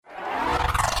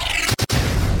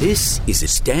This is a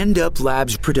Stand Up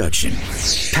Labs production,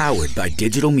 powered by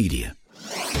digital media.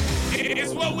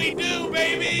 It's what we do,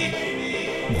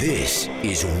 baby! This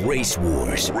is Race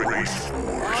Wars. I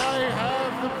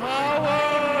have the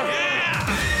power! Yeah!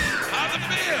 How's it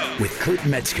feel? With Kurt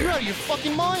Metzger. You're out of your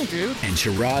fucking mind, dude. And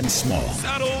Sherrod Small.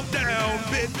 Settle down,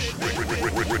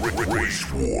 bitch!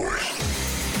 Race Wars.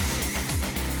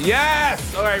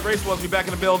 Yes! All right, Race Wars, we back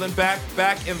in the building. Back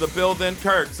in the building.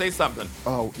 Kurt, say something.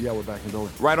 Oh, yeah, we're back in the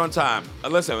building. Right on time.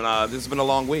 Listen, this has been a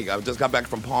long week. I just got back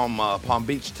from Palm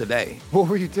Beach today. What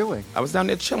were you doing? I was down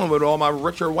there chilling with all my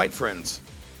richer white friends.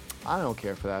 I don't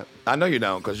care for that. I know you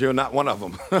don't, because you're not one of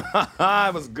them. I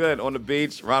was good on the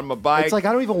beach, riding my bike. It's like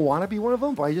I don't even want to be one of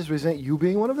them, but I just resent you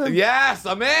being one of them? Yes,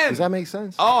 I'm in. Does that make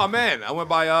sense? Oh, I'm in. I went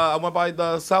by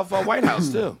the South White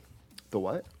House, too. The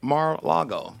what?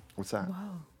 Mar-a-Lago. What's that? Wow.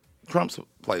 Trump's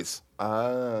place.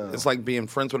 It's like being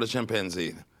friends with a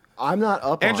chimpanzee. I'm not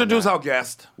up Introduce on that. our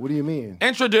guest. What do you mean?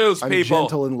 Introduce I'm people.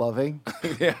 gentle and loving.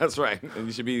 Yeah, that's right. And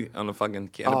you should be on the fucking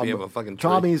canopy of a fucking tree.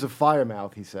 Tommy's a fire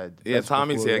mouth, he said. Yeah, That's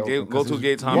Tommy's before here. we Go to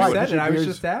gay Tommy. Why? You said it. I was Beard's-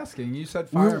 just asking. You said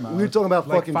We were- fire mouth. we were talking about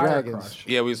Like fucking Fire dragons. Crush.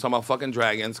 Yeah, we was talking about fucking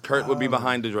dragons. Kurt would be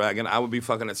behind the dragon. I would be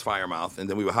fucking its fire mouth, and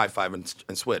then we would high five and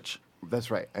switch.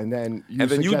 That's right. And then you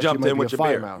You jumped might in be with a your beer.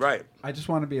 fire mouth. Right. I just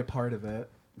want to be a part of it.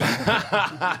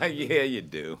 Yeah, you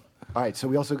do. All right, so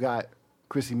we also got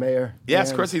Chrissy Mayer. Yes,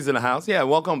 and Chrissy's in the house. Yeah,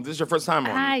 welcome. This is your first time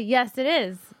on. Hi, yes, it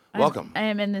is. Welcome. I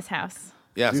am in this house.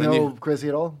 Yes, Do you and know Chrissy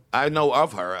at all? I know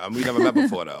of her. We never met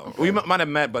before, though. We might have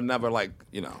met, but never,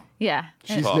 Yeah.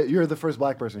 You're the first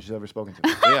black person she's ever spoken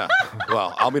to. Yeah.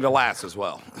 Well, I'll be the last as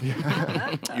well. You're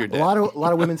A dead. lot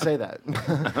of women say that.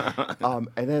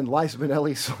 And then Liza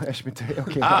Minnelli / Mateo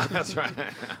came out. That's right.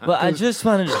 Well, I just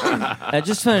wanted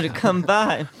to come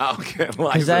by Okay,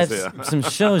 because I Liza's have here. some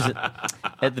shows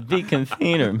at the Beacon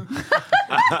Theater,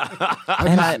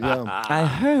 and I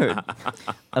heard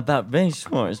about Race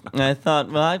Wars, and I thought,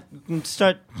 well, I can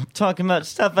start talking about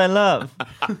stuff I love.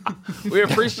 We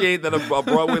appreciate that a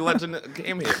Broadway legend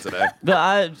came here today.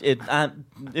 But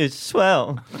it's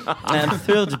swell. I'm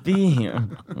thrilled to be here.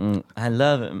 I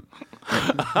love him.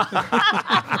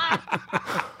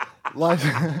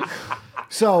 Liza.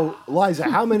 So, Liza,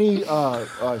 how many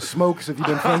smokes have you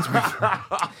been friends with?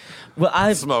 Well,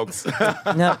 I Smokes.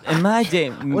 now in my day.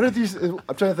 What are these? I'm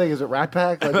trying to think. Is it Rat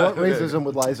Pack? Like, what racism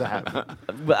would Liza have?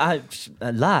 Well,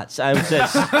 lots. I was at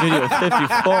Studio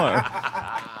 54.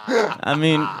 I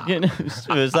mean, it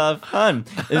was a lot of fun.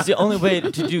 It was the only way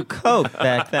to do coke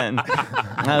back then.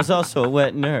 I was also a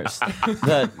wet nurse,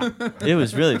 but it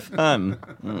was really fun.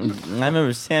 I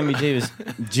remember Sammy Davis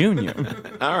Jr.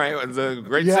 All right, it was a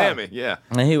great Yeah. Sammy. Yeah.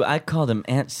 I called him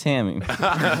Aunt Sammy.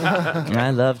 And I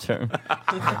loved her.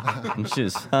 And she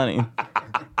was funny.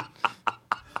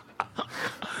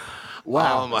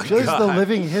 Wow. Oh, my Just the God.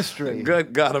 living history.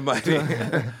 Good God Almighty.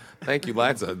 Thank you,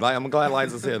 Liza. I'm glad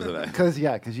Liza's here today. Because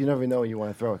you never know when you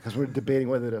want to throw it. Because we're debating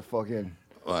whether to fucking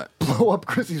What? blow up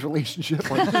Chrissy's relationship.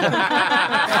 Like, All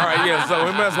right, yeah. So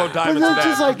we might as well dive into it's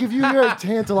just that. like if you hear a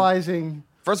tantalizing.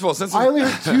 First of all, since I only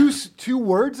heard two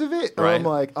words of it, and Right. I'm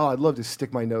like, oh, I'd love to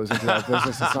stick my nose into that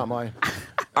business. It's not mine.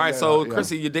 all right, so yeah.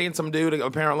 Chrissy, you dating some dude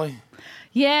apparently?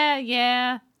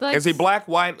 Yeah. Like, Is he black,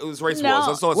 white? It was race No. wars.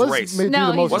 Let's know it's What's- race. maybe- No,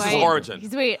 the he's most- What's his white. origin?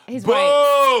 He's white.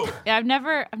 Boo! Yeah, I've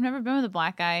never been with a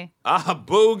black guy.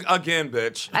 Boo again,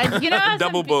 bitch. You know, how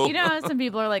Double some, boo. You know, how some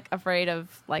people are like afraid of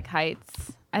like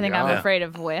heights. I think Yeah. I'm afraid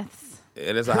of widths.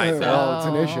 It is a height thing. Well, it's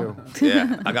an issue.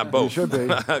 Yeah, I got both. should be.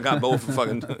 I got both.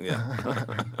 Fucking yeah.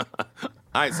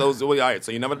 All right, so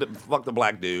you never fucked a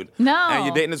black dude. No. And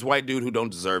you're dating this white dude who don't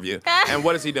deserve you. And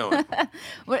what is he doing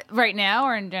What, right now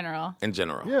or in general? in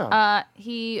general? Yeah.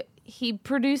 He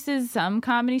produces some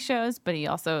comedy shows, but he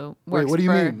also works. Wait, what do you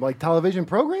for, mean? Like television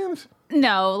programs?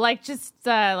 No, like just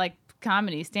like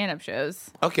comedy stand-up shows.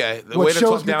 Okay, the What way to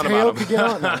shows talk down Mateo about could him. get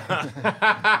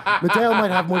on? Mateo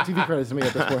might have more TV credits than me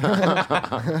at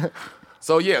this point.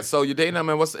 So you're dating him,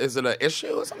 and is it an issue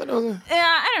or something? Yeah,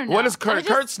 I don't know. What is Kurt? I just-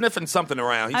 Kurt's sniffing something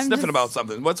around. He's I'm sniffing just- about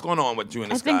something. What's going on with you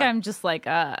and I this think guy? I'm just like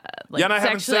You're not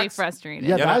having sexually sex? frustrated.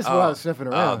 Yeah, Yeah, that's what oh. I was sniffing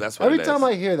around. that's what Every it time is.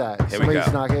 I hear that, Here we somebody's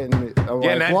go. not getting. I'm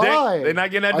Getting like, that dick? why? They're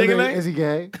not getting that Are dick in they- there? Is he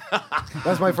gay?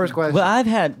 That's my first question. Well, I've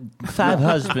had 5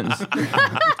 husbands,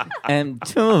 and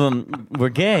 2 of them were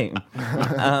gay.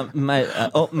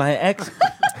 My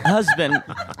ex-husband,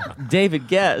 David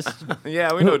Guest,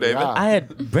 Yeah, we know David. Yeah. I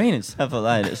had brain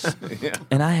encephalitis, Yeah.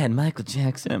 and I had Michael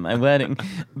Jackson at my wedding,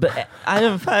 but I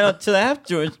didn't find out till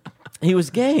afterwards He was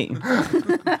gay.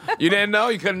 You didn't know?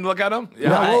 You couldn't look at him? Yeah.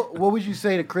 Now, what would you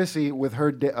say to Chrissy with her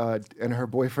and her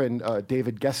boyfriend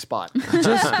David Guest Spot?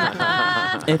 Just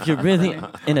if you're really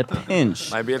in a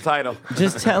pinch, Might be a title.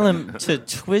 just tell him to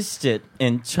twist it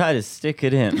and try to stick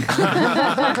it in. Isn't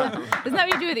that what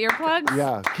you do with earplugs?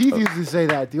 Yeah, Keith used to say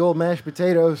that. The old mashed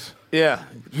potatoes. Yeah.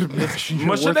 Mush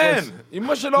Mush it in. You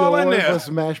mush it all in there.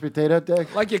 Mashed potato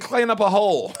dick. Like you're cleaning up a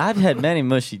hole. I've had many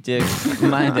mushy dicks in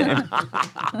my day.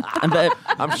 But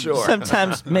I'm sure.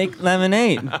 sometimes make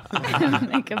lemonade.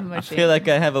 Make a mushy. I feel like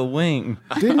I have a wing.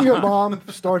 Didn't your mom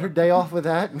start her day off with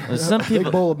that? Some A people-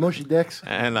 big bowl of mushy dicks.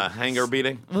 And hanger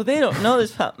beating. Well, they don't know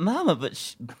this about Mama, but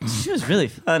she was really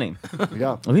funny.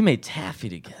 Yeah. We made taffy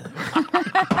together.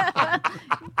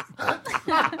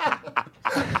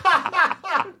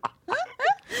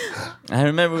 I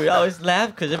remember we always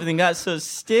laughed because everything got so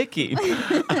sticky.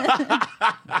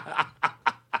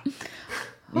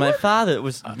 My father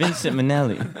was Vincent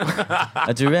Minnelli,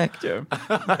 a director.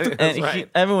 And right.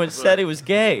 everyone said he was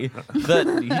gay,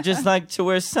 but he just liked to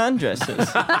wear sundresses.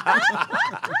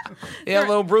 He had a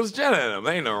little Bruce Jenner in him.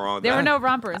 There ain't no wrong with There that. were no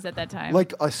rompers at that time.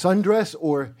 Like a sundress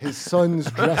or his son's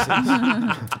dresses.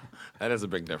 That is a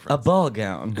big A difference. ball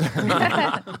gown.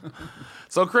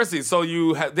 So, Chrissy, so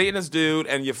you dating this dude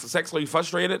and you're sexually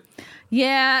frustrated?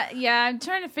 yeah. I'm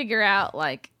trying to figure out,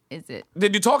 like, is it...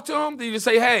 Did you talk to him? Did you just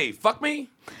say, hey, fuck me?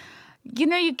 You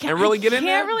know, you can't, And really get in can't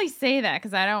there? really say that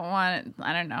because I don't want it,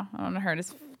 I don't know. I don't want to hurt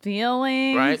his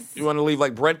feelings. Right? You want to leave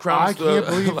like breadcrumbs I can't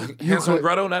believe like you Hansel and could-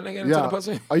 Gretel, that nigga into the Yeah.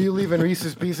 pussy? Are you leaving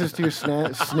Reese's Pieces to your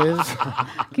sniz?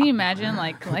 Can you imagine,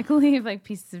 like leave like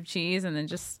pieces of cheese and then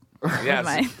just Yes.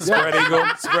 my Spread eagle.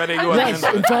 Spread eagle. Yes,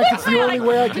 in fact, it's the only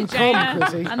way I can come, vagina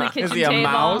Chrissy. on the kitchen he a table.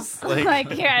 mouse?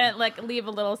 Like here, I like leave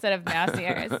a little set of mouse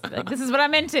ears. Like, this is what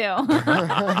I'm into.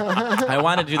 I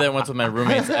wanted to do that once with my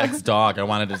roommate's ex-dog. I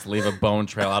wanted to just leave a bone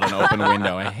trail out an open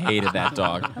window. I hated that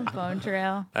dog. Bone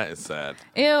trail. That is sad.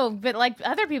 Ew, but like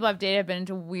other people I've dated have been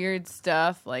into weird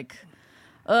stuff, like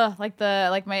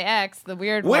my ex, the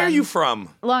weird Where one. are you from?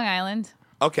 Long Island.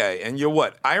 Okay, and you're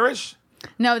what? Irish?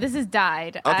 No, this is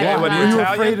died. Okay, I'm what do Are you you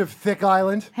Italian? afraid of Thick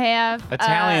Island? half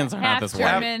Italians are not half this way.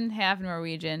 German, half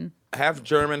Norwegian. Half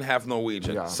German, half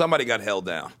Norwegian. Yeah. Somebody got held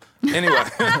down. Anyway,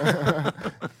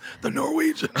 the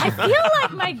Norwegian. I feel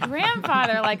like my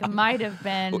grandfather might have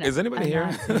been. Is anybody a here?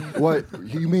 Nazi. What?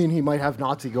 You mean he might have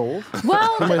Nazi gold?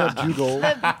 Well, He might have Jew gold?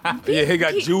 Yeah, he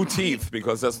got Jew teeth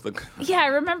because that's the. yeah, I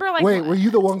remember Wait, were you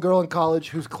the one girl in college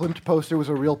whose Klimt poster was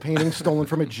a real painting stolen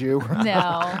from a Jew? No.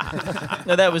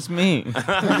 No, that was me.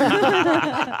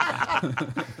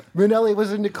 Minnelli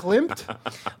was into Klimt?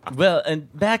 Well,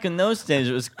 and back in those days,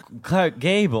 it was Clark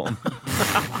Gable.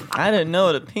 I didn't know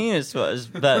what a penis was,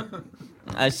 but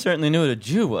I certainly knew what a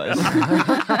Jew was.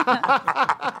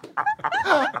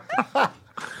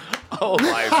 Oh,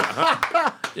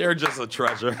 Liza. You're just a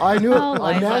treasure. I knew Oh, it. A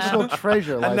Liza. national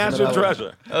treasure. A Liza national Minnelli.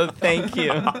 treasure. Oh, thank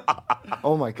you.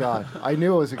 Oh, my God. I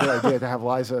knew it was a good idea to have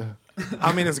Liza.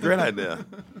 I mean, it's a great idea.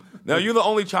 Now, you're the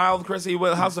only child, Chrissy.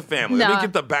 Well, how's the family? Let No. me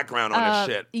get the background on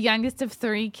this shit. Youngest of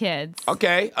 3 kids.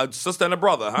 Okay, a sister and a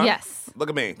brother, huh? Yes. Look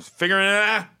at me. Figuring it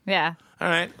out. Yeah. All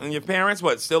right. And your parents,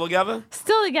 what, still together?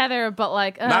 Still together, but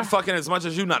Not fucking as much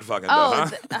as you not fucking, though,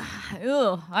 oh, huh?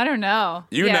 ew, I don't know.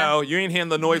 You Yeah. know, you ain't hearing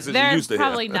the noises you They're used to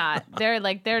probably hear. not. They're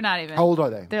not even. How old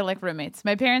are they? They're like roommates.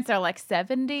 My parents are like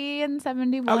 70 and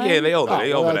 71. Oh, yeah, they older. Oh, They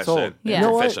well, over that that's old. shit. Yeah. They're You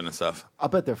know what? fishing and stuff. I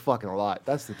bet they're fucking a lot.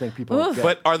 That's the thing people don't get.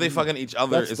 But are they fucking each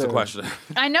other That's is the the- question.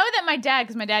 I know that my dad,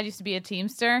 because my dad used to be a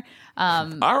Teamster, All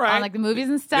right. on like the movies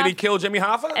and stuff. Did he kill Jimmy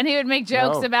Hoffa? And he would make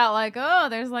jokes No. about like, oh,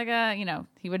 there's like a,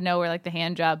 he would know where like the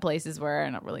hand job places were,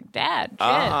 and we're like, Dad, shit,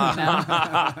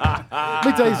 Let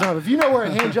me tell you something. If you know where a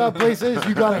hand job place is,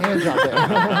 you got a hand job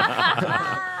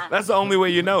there. That's the only way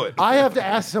you know it. I have to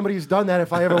ask somebody who's done that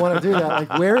if I ever want to do that.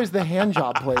 Like, where is the hand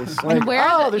job place? Like, where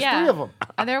are there's 3 of them.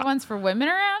 Are there ones for women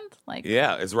around? Like,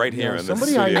 Yeah, it's right here in this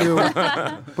Somebody studio.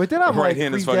 I knew. But then I'm Right like here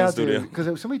in this freaked fucking out, studio.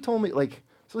 because somebody told me like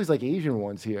some of these like Asian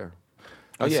ones here.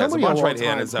 Oh, yeah, it's a Somebody bunch at right one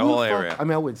here, and time- it's that who whole the fuck- area. I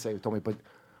mean, I wouldn't say it told me, but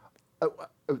I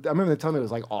remember them telling me it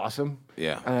was like awesome.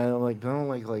 Yeah. And I'm like, no,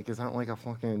 like it's not like a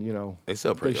fucking, It's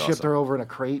still they pretty shipped awesome. her over in a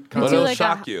crate. But do it'll like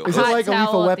shock a you. Is it hot like a lethal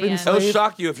towel at the weapon end. It'll slave?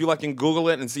 shock you if you can Google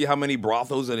it and see how many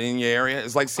brothels are in your area.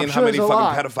 It's like seeing I'm how sure many there's a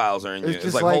fucking lot. pedophiles are in you. It's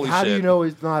just like, like, holy how shit. do you know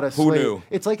it's not a Who slave? knew?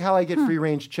 It's like how I get free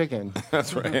range chicken.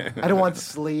 That's right. I don't want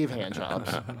slave hand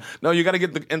jobs. No, you got to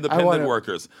get the independent wanna-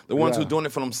 workers, the ones who Yeah. are doing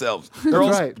it for themselves. They're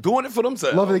all right. doing it for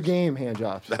themselves. Love of the game hand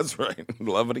jobs. That's right.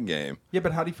 Love of the game. Yeah,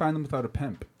 but how do you find them without a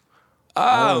pimp?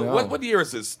 don't know. What year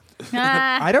is this?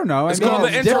 I don't know. It's I mean, called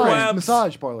the it's different. interwebs.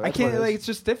 Massage parlor. I that's what can't. it is. Like, it's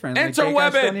just different. Like, gay Interweb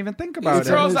guys it. don't even think about These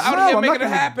it. girls out No, here I'm making not it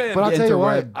gonna- happen. But I'll tell you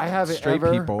what, Interweb I haven't straight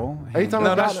ever. people. Anytime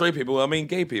No, I've not got- straight people. I mean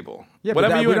gay people. Yeah,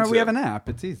 Whatever but you we into. have an app.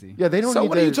 It's easy. Yeah, they don't. So need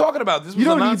what are you to- talking about? This was You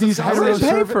don't a need these nonsense Why would you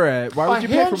hetero pay serv- for it? Why would A you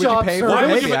pay for? hand Would you job pay for? service. Why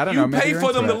would Maybe you, I don't you know. Maybe pay you're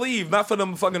for them into to it. leave, not for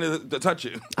them fucking to touch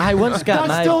you. I once got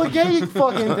That's still a my. gay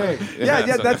fucking thing.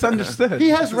 Yeah, that's understood. He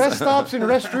has rest stops and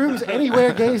restrooms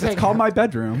anywhere gays hang. Call my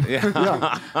bedroom.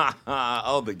 Yeah.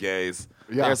 Oh, the gays.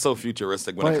 Yeah. They're so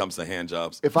futuristic when it But- comes to hand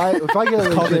jobs. If I get a Called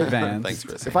legit, advanced. Thanks,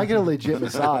 Chris. if I get a legit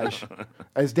massage,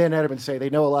 as Dan Edelman say, they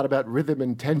know a lot about rhythm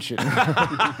and tension.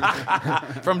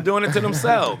 From doing it to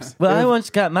themselves. Well, I once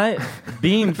got my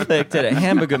bean flicked at a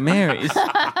Hamburger Mary's.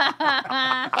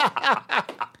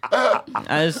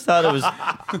 I just thought it was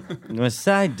a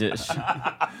side dish.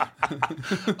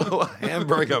 Oh,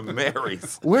 Hamburger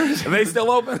Marys. Where's Are they still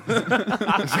open?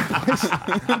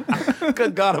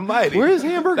 Good God Almighty. Where's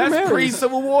Hamburger That's Mary's?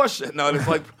 pre-Civil War shit. No, it's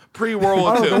like pre-World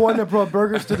War Oh, II. the one that brought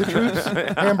burgers to the troops?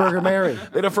 Hamburger Mary.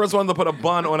 They're the first one to put a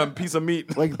bun on a piece of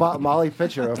meat. Like Molly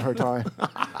Fischer of her time.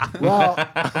 Well,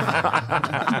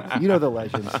 you know the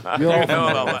legends. You all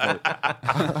No.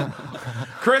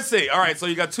 Chrissy, all right, so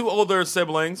you got two older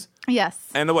siblings. Yes.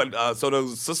 And what? So the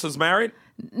sister's married?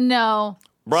 No.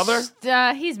 Brother?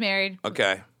 He's married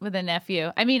Okay. with a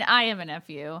nephew. I mean, I am a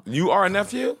nephew. You are a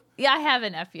nephew? Yeah, I have a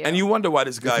nephew. And you wonder why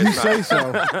this guy you is say not.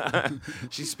 so.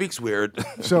 She speaks weird.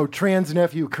 So, trans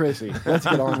nephew Chrissy. Let's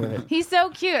get on with it. He's so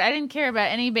cute. I didn't care about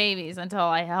any babies until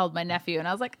I held my nephew, and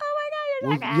I was like, oh my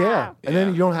Well, God, you're yeah. And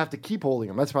then you don't have to keep holding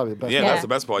them. That's probably the best Yeah, part. that's the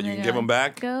best part. You can give them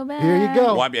back. Go back. Here you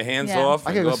go. Wipe your hands Yeah. off.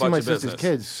 I And gotta go go see about my your sister's business.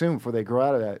 kids soon before they grow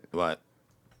out of that. What?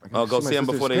 I Oh, go my see them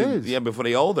sister's before kids. before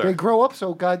they older. They grow up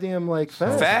so goddamn like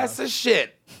fast. Fast as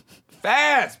shit.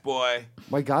 Fast, boy.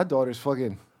 My goddaughter's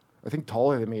fucking, I think,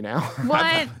 taller than me now.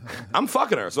 What? I'm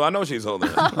fucking her, so I know she's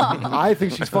older. I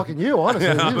think she's fucking you, honestly.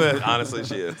 But honestly,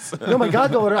 she is. No, my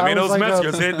goddaughter. I mean, was those like,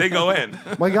 Mexicans, they go in.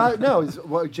 my god,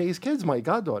 no, Jay's kid's my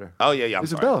goddaughter. Oh yeah, I'm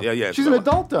Isabella. sorry. Yeah. She's an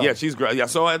Isabella. adult, though. Yeah, she's great. Yeah,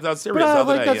 so that's serious But the I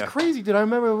other like day. that's Yeah. crazy, dude. I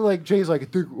remember like Jay's like, I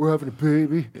think we're having a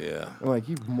baby. Yeah. I'm like,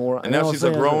 you moron. And now all she's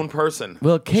I'm a saying is, grown person.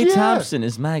 Well, Kate Yeah. Thompson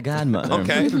is my godmother.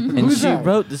 Okay. And Who's she that?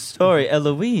 wrote the story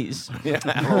Eloise. Yeah.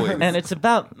 always. And it's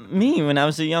about me when I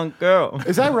was a young girl.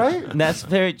 Is that right? And that's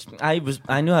very. I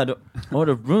knew how to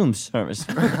order room service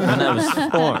when I was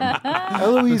 4.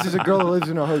 Eloise is a girl that lives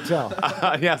in a hotel.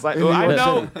 Yes, I New York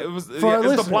know. City. It was. For Yeah, our it's the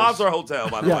listeners. Plaza Hotel,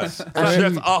 by the Yes. way. It's not And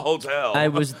just you- a hotel. I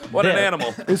was What an there.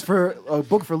 animal. It's for a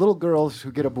book for little girls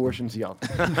who get abortions young.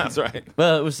 That's right.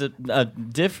 Well, it was a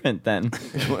different then.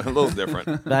 A little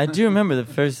different. But I do remember the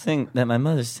first thing that my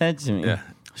mother said to me. Yeah.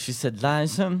 She said,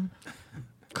 Liza,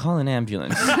 call an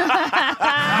ambulance.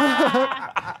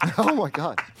 Oh my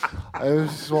god! I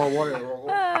just swallowed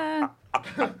water.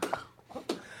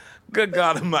 Good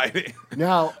God Almighty.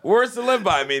 Now Words to live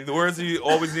by. I mean, the words you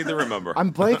always need to remember.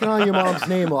 I'm blanking on your mom's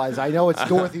name, Liza. I know it's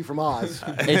Dorothy from Oz.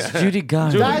 It's Judy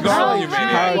Garland. Judy That's Garland, you right.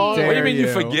 mean? How What do you dare mean you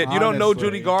you, forget? You don't know honestly.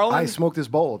 Judy Garland? I smoked this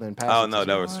bowl, then passed Oh it no, to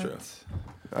that you. was true.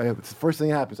 It's the first thing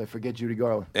that happens. I forget Judy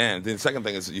Garland. And the second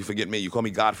thing is you forget me. You call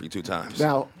me Godfrey 2 times.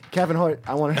 Now, Kevin Hart,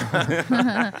 I want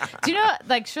to. Do you know,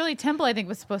 like, Shirley Temple, I think,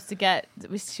 was supposed to get,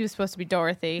 she was supposed to be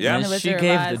Dorothy. Yeah. in The She Wizard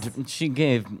gave of Oz. she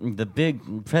gave the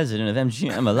big president of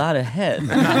MGM a lot of head for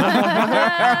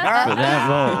that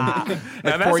role.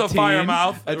 Now that's 14, a fire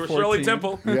mouth. at It was Shirley 14.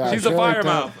 Temple. Yeah, She's a Shirley fire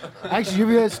Temple. mouth. Actually, you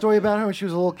hear that story about her when she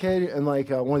was a little kid, and like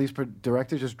one of these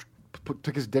directors just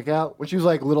took his dick out when she was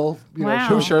like little. You know, Wow. she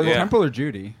Who, was Shirley Yeah. Temple or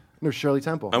Judy? No, Shirley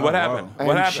Temple. And what Oh, happened? wow. And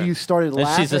What she happened? started And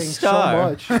laughing she's a so star.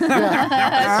 much.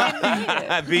 Yeah.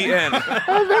 At the end.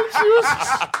 And then she was.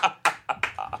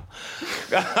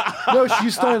 No, she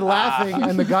started laughing,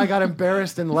 and the guy got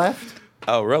embarrassed and left.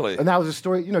 Oh, really? And that was a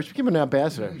story. You know, she became an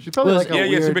ambassador. She's probably Well, like a Yeah,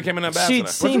 weird. she became an ambassador. She'd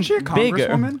Wasn't seemed she a bigger.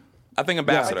 congresswoman? I think I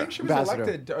ambassador. think she was Ambassador.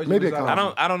 elected. Or Maybe was a that-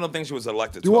 congresswoman. I don't think she was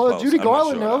elected to a Well, post. Judy I'm not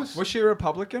Garland sure. knows. Was she a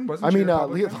Republican? Wasn't I she mean, a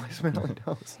Republican? Leah Weissman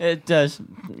knows. It does.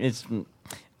 It's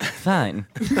fine.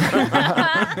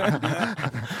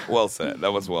 Well said.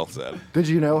 That was well said. Did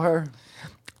you know her?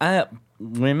 I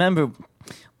remember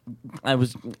I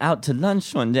was out to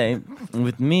lunch one day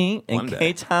with me and One day.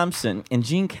 Kay Thompson and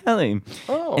Gene Kelly.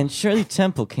 Oh. And Shirley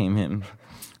Temple came in.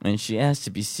 And she asked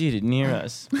to be seated near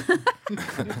us.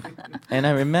 And I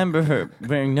remember her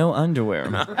wearing no underwear.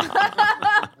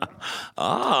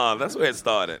 Ah, that's where it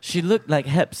started. She looked like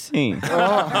Hep C.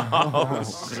 Oh,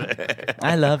 shit.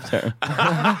 I loved her.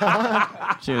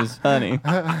 She was funny.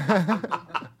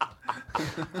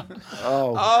 Oh,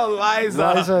 Oh,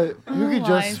 Liza. Liza, you could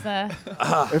just. Liza.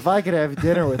 If I could have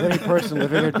dinner with any person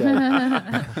living or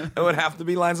dead, It would have to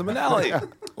be Liza Minnelli.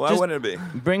 Why wouldn't it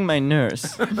be? Bring my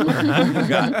nurse. How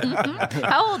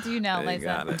old are you now, You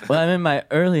got Liza? it. Well, I'm in my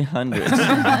early hundreds,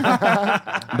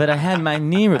 but I had my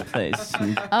knee replaced.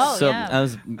 Oh, so yeah. I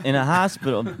was in a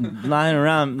hospital, lying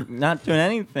around, not doing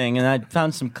anything, and I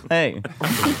found some clay,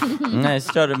 and I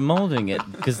started molding it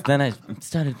because then I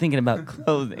started thinking about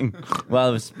clothing while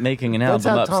I was making an That's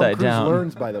album how Tom upside Cruise down.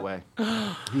 learns, by the way. He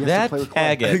has to That play with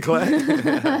clay.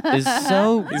 faggot is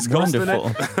so ghosting it.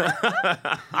 wonderful.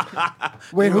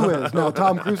 Wait, who is? No,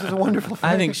 Tom Cruise is a wonderful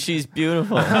I faggot. think she's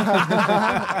beautiful.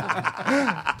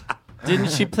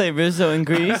 Didn't she play Rizzo in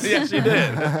Grease? Yeah, she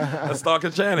did. That's Stalker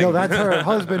Channing. No, that's her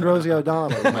husband, Rosie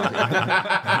O'Donnell.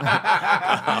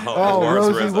 Oh, worse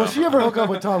Rosie, Rizzo. will she ever hook up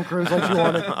with Tom Cruise like she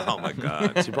wanted? Oh my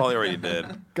God, she probably already did.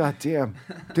 God damn.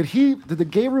 Did the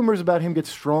gay rumors about him get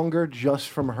stronger just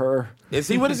from her? Is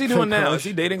he? What is he doing now? Is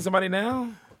he dating somebody now?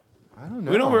 I don't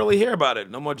know. We don't really hear about it.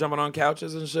 No more jumping on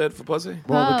couches and shit for pussy.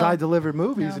 Well, the Oh. guy delivered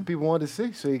movies that people wanted to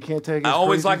see, so you can't take. I his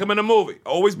always crazy- like him in a movie.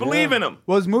 Always believe in him.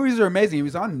 Well, his movies are amazing. He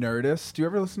was on Nerdist. Do you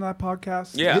ever listen to that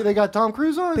podcast? Yeah. They got Tom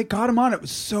Cruise on. They got him on. It was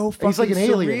so fucking He's like an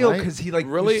alien, surreal right? because he like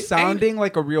Really? was sounding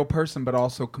like a real person, but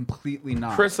also completely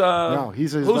not. Chris, No,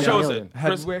 he's who like an shows alien. it?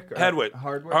 Chris Hedwig? Hedwig.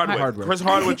 Hardwick. Chris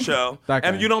Hardwick show. That guy.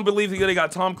 And you don't believe they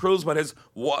got Tom Cruise, but his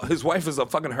wife is a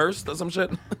fucking hearse or some shit?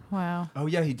 Wow. Oh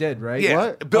yeah, he did, right? Yeah,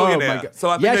 What? a billionaire. Oh, my God. So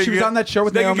I think Yeah, they she was get- on that show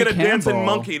with they can Naomi get a dancing Campbell.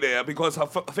 monkey there because her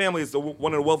family is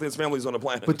one of the wealthiest families on the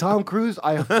planet. But Tom Cruise,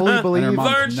 I fully believe.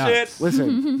 mom's Learn nuts. shit.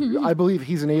 Listen, I believe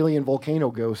he's an alien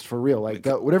volcano ghost for real. Like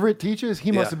whatever it teaches,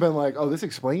 he must Yeah. have been like, "Oh, this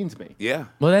explains me." Yeah.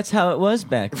 Well, that's how it was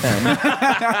back then.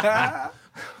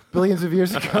 Billions of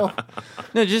years ago.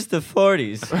 No, just the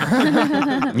 40s.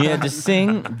 You had to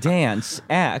sing, dance,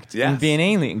 act, and Yes. be an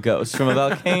alien ghost from a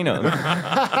volcano.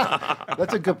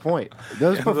 That's a good point.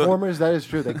 Those performers, that is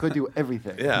true. They could do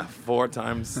everything. Yeah. 4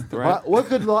 times 3. What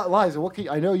could Liza?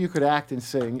 I know you could act and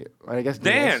sing. I guess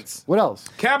Dance. What else?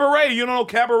 Cabaret. You don't know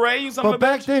Cabaret? You son of But a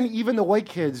back bitch? then, even the white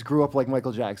kids grew up like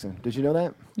Michael Jackson. Did you know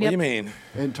that? What do you mean?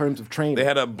 In terms of training. They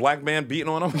had a black man beating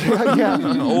on them? yeah.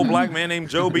 An old black man named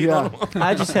Joe beating on them?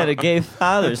 I just had a gay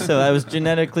father, so I was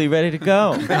genetically ready to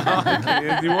go.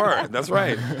 Yeah, you were. That's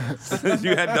right.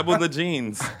 You had double the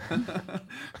genes.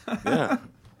 Yeah.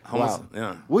 Wow.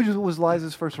 Yeah. What was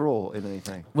Liza's first role in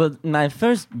anything? Well, my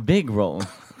first big role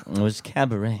was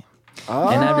Cabaret.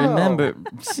 And I remember...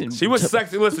 She was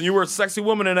sexy. Listen, you were a sexy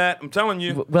woman in that. I'm telling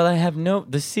you. Well, I have no...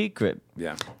 The secret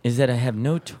Yeah. is that I have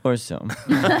no torso.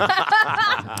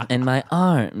 And my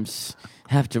arms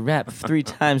have to wrap 3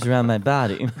 times around my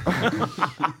body.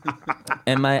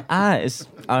 And my eyes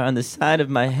are on the side of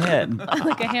my head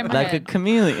Like a hammerhead. like a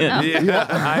chameleon. Yeah,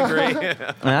 I agree.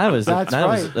 And I was That's I right.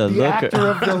 was a The looker. actor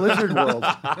of the lizard world.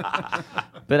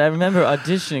 But I remember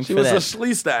auditioning She for was a that.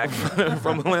 Schleestack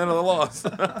from the Land of the Lost.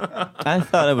 I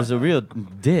thought I was a real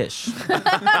dish.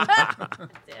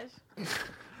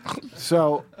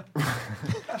 So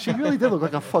she really did look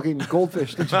like a fucking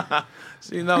goldfish. Did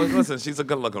you? Listen, she's a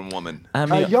good-looking woman. I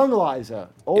mean, Young Liza.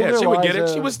 Older Yeah, she would get it.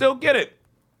 Liza- She would still get it.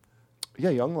 Yeah,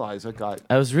 young Liza got.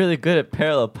 I was really good at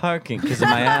parallel parking because of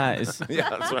my eyes. Yeah,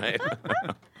 that's right.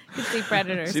 You see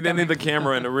predators. She didn't need the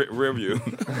camera in the rear view.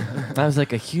 I was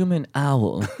like a human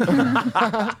owl.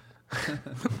 I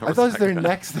thought it was their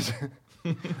next.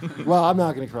 Well, I'm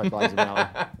not going to correct Liza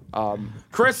now.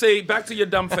 Chrissy, back to your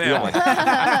dumb family.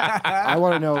 I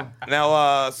want to know.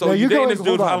 Now, so No, you you dating go- this dude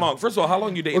hold for how on. long? First of all, how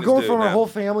long you dating We're going this dude from our now? whole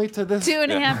family to this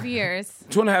 2.5 years.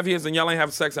 2.5 years and y'all ain't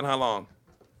have sex in how long?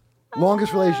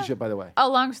 longest relationship, by the way. Oh,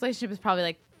 longest relationship is probably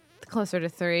like closer to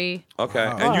 3. Okay.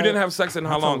 And Alright. you didn't have sex in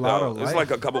how That's a long, lot though? of It's life.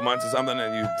 like a couple months or something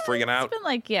and you freaking out? It's been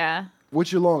like, yeah,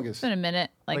 What's your longest? it's been a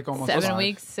minute. Like Like almost 7 5.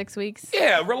 weeks, 6 weeks.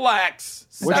 Yeah, relax.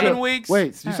 What's 7 your- weeks?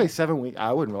 Wait, did you say 7 weeks?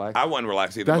 I wouldn't relax. I wouldn't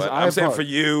relax either, but I I'm saying thought- for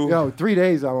you. Yo, 3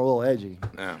 days, I'm a little edgy.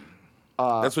 Yeah.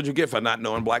 That's what you get for not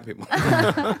knowing black people.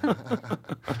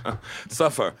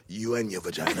 Suffer. You and your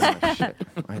vagina.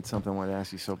 I had something I wanted to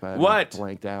ask you so bad. I What?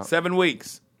 blanked out. 7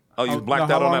 weeks. Oh, you blacked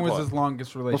no, out how on long that was part. his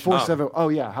longest relationship? Before 7. Oh,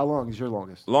 yeah. How long is your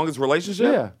longest? Longest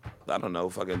relationship? Yeah. I don't know,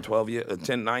 fucking 12 years,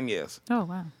 9 years. Oh,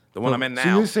 wow. The one I'm in So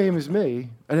now. you're the same as me.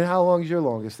 And then how long is your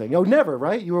longest thing? Oh, never,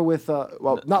 right? You were with,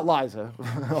 well, not Liza.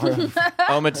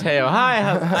 Oh, Mateo.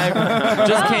 Hi. I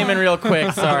just came in real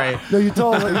quick. Sorry. No, you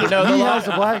told me. No, He has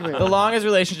a black man. The longest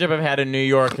relationship I've had in New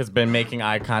York has been making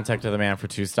eye contact with a man for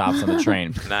 2 stops on the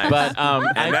train. Nice. But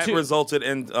and I that too- resulted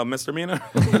in a misdemeanor?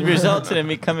 It resulted in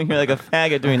me coming here like a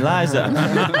faggot doing Liza.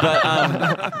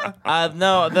 But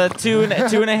no, the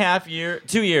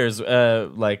 2 years,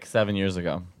 like 7 years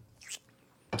ago.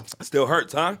 Still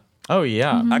hurts, huh? Oh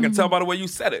yeah. I can tell by the way you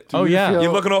said it. Oh yeah. feel-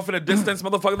 You're looking off in the distance,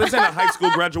 motherfucker. This ain't a high school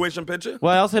graduation picture.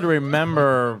 Well, I also had to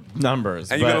remember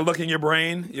numbers. And you're but- going to look in your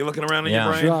brain? You're looking around in Yeah.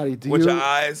 your brain? Johnny, do with you- your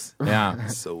eyes? Yeah.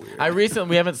 So weird.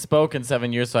 We haven't spoken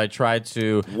 7 years, so I tried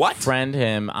to What? friend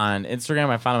him on Instagram.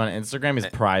 I found him on Instagram. He's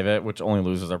private, which only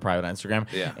losers are private on Instagram.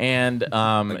 Yeah. And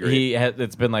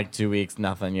it's been like 2 weeks,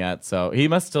 nothing yet. So he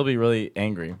must still be really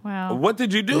angry. Wow. What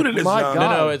did you do to this My young?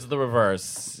 God. No, it's the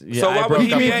reverse. Yeah, So I why would broke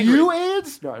he up be with- angry? You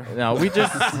AIDS? No. No, we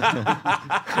just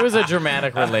it was a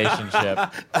dramatic relationship.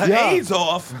 Yeah. AIDS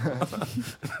off.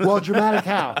 Well, dramatic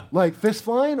how? Like fist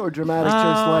flying or dramatic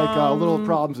just like little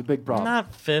problems and big problems?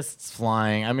 Not fists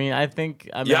flying. I mean,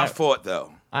 Y'all fought,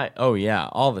 though. oh yeah,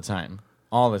 all the time.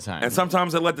 All the time. And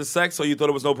sometimes it led to sex, so you thought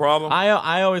it was no problem?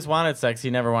 I always wanted sex. He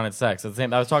never wanted sex. It's the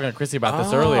same. I was talking to Chrissy about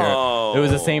this earlier. It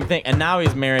was the same thing. And now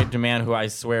he's married to a man who I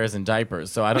swear is in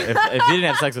diapers. So I don't. If he didn't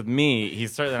have sex with me,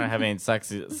 he's certainly not having sex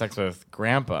with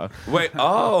Grandpa. Wait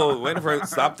for it.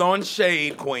 Stop throwing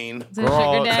shade, Queen. Is it a sugar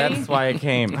Girl, daddy? that's why I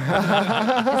came. Is he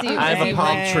I have a very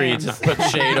palm rich? tree to put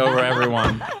shade over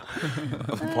everyone.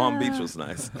 Palm Beach was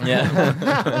nice.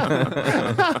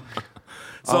 Yeah.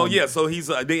 So he's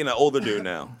dating an older dude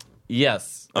now.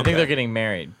 Yes. I Okay. think they're getting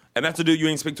married. And that's a dude you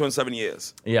ain't speak to in 7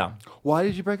 years. Yeah. Why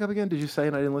did you break up again? Did you say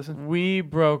and I didn't listen? We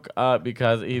broke up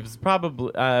because he was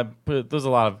probably there's a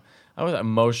lot of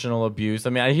emotional abuse. I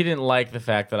mean, he didn't like the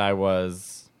fact that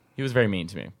he was very mean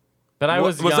to me. But I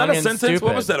was young that a and sentence? stupid.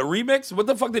 What was that? A remix? What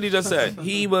the fuck did he just say?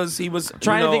 He was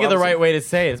Trying to think of the right way to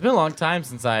say it. It's been a long time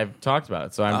since I've talked about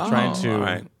it, so I'm trying to All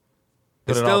right. put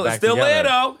It's it all still back it's still together. there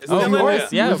though. It's Oh, still of in course, there.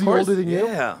 yeah, Was of he course. older than you?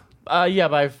 Yeah. Yeah,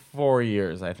 by 4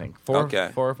 years, I think. 4 Okay.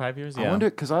 4 or 5 years. Yeah. I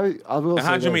wonder because I will. And say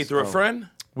how'd you this, meet? Through a oh. friend?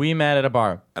 We met at a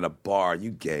bar. At a bar,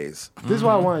 you gays. This is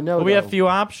what I want to know. But we have though. few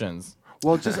options.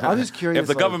 Well, I'm just curious. If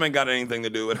the like, government got anything to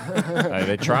do with it.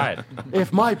 They tried.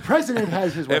 if my president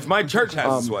has his way, If my church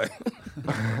has its way.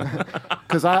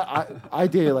 because I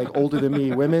dated like older than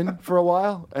me women for a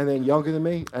while, and then younger than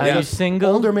me. And Are then you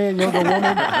single? Older man, younger woman.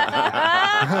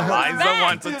 Liza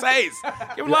wants a taste.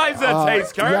 Give Liza a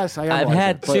taste, Kurt. Yes, I am. I've Liza,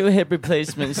 had but 2 hip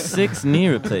replacements, 6 knee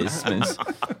replacements.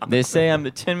 They say I'm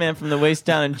the Tin Man from the waist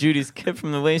down and Judy's Kid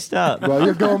from the waist up. Well,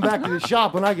 you're going back to the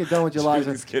shop when I get done with you,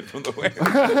 Liza. This kid from the way.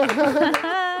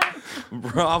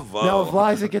 Bravo. Now, if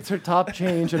Liza gets her top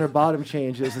change and her bottom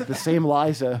change, is it the same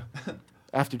Liza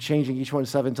after changing each one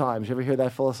 7 times? You ever hear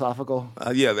that philosophical?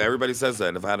 Yeah, everybody says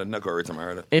that. If I had a knuckle every time I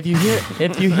heard it. If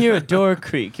you hear a door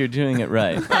creak, you're doing it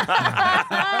right.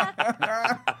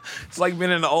 It's like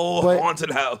being in an old But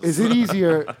haunted house. Is it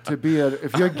easier to be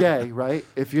if you're gay, right?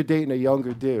 If you're dating a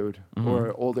younger dude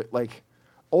or older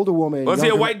woman. Was he a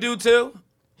younger- white dude too?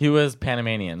 He was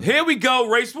Panamanian. Here we go,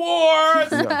 race wars.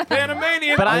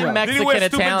 Panamanian. But I'm Did he wear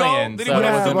Mexican stupid Italian, gold? Did he so- wear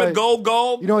Yeah, stupid but-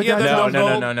 gold? You know what Yeah, that that's tells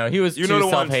No, gold. no. He was You too know the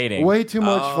ones- self-hating. Way too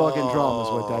much fucking drama is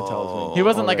what that tells me. He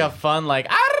wasn't like a fun, like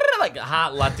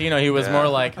hot Latino. He was more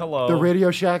like, hello. The Radio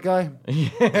Shack guy. Yeah.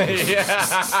 Let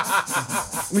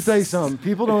me tell you something.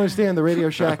 People don't understand the Radio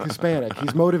Shack Hispanic.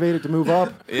 He's motivated to move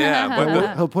up. Yeah,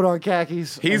 but He'll put on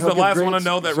khakis. and he's he'll the give last one to grades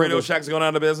know that so Radio that Shack's going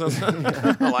out of business.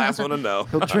 The last one to know.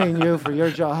 He'll train you for your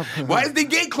job. Why is the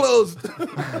gate closed?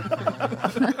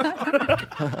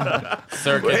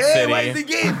 Circuit Hey, why is the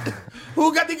City. gate?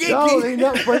 Who got the gate No, key? they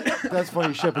never. But that's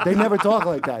funny shit. But they never talk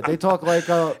like that. They talk like,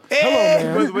 "Hello, Hey,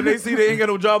 man." when they see they ain't got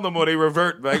no job no more, they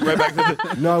revert right back to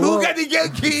the. No, Who well, got the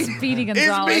gate key? Speedy It's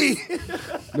Gonzalez. me.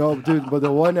 no, dude. But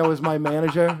the one that was my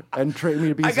manager and trained me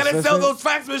to be. I his gotta sell assistant, those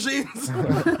fax machines.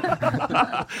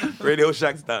 Radio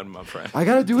Shack's done, my friend. I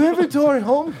gotta do inventory,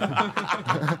 home.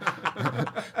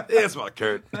 It's my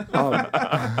Kurt. No,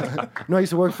 I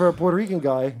used to work for a Puerto Rican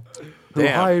guy who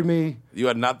Damn. hired me. You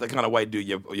are not the kind of white dude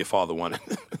your father wanted.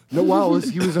 No, well,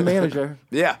 he was a manager.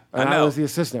 Yeah, I And I know. was the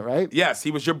assistant, right? Yes,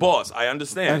 he was your boss. I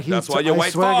understand. And he That's why t- your I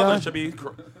white swear to father God- should be.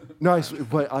 No,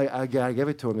 but I gotta give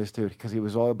it to him, this dude, because he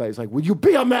was all about. He's like, "Would you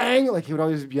be a man?" Like he would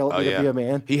always yell at Oh me to be yeah, a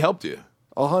man. he helped you.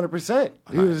 100%.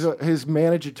 He was his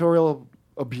managerial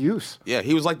abuse. Yeah,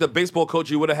 he was like the baseball coach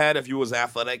you would have had if you was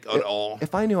athletic at all.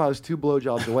 If I knew I was 2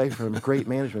 blowjobs away from great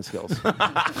management skills.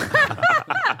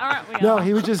 Aren't we No, all?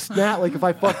 he would just snap. Like if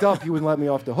I fucked up, he wouldn't let me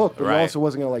off the hook. But Right. he also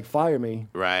wasn't gonna like fire me.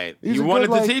 Right. He's He a wanted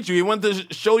good, like- to teach you. He wanted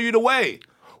to show you the way.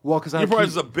 Well, because I Your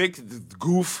brother's keep- a big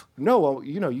goof. no, well,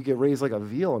 you know, you get raised like a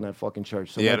veal in that fucking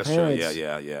church. So Yeah, my that's true. parents,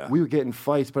 Yeah. We would get in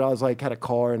fights, but I was like had a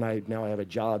car and now I have a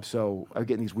job, so I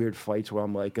get in these weird fights where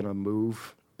I'm like gonna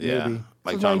move. Yeah, Maybe. like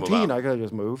I was trying to move 19. out. I could have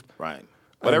just moved. Right.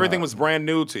 But everything was brand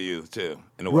new to you too,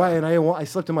 in a way. Right, and I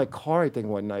slept in my car. I think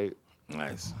one night.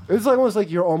 Nice. It's like almost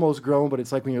like you're almost grown, but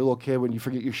it's like when you're a little kid when you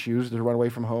forget your shoes to run away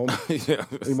from home. Yeah.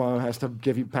 Your mom has to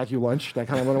pack you lunch, that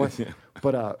kind of runaway.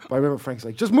 But I remember Frank's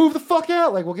like, just move the fuck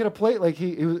out. Like, we'll get a plate. Like,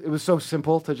 it was so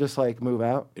simple to just like move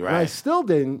out. Right. And I still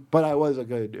didn't, but I was a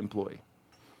good employee.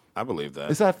 I believe that.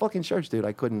 It's that fucking church, dude.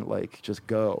 I couldn't like just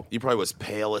go. You probably was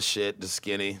pale as shit, just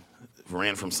skinny,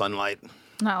 ran from sunlight.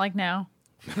 Not like now.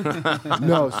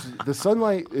 No, the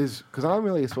sunlight is because I'm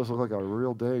really supposed to look like a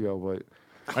real dago, but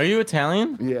Are you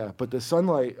Italian? yeah, but the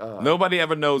sunlight. Nobody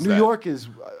ever knows New that. York is,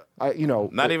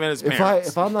 not even his if parents.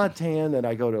 If I'm not tan, then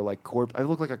I go to like corpse. I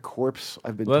look like a corpse.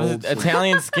 I've been Well, told.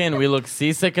 Italian skin, we look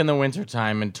seasick in the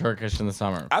wintertime and Turkish in the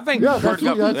summer. I think Yeah, Kurt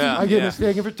I get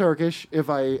mistaken for Turkish if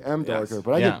I am Yes. darker,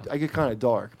 but Yeah. I get kind of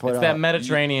dark. But It's that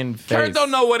Mediterranean face. Kurt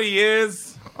don't know what he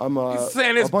is. I'm He's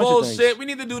saying a it's bunch of bullshit. things. We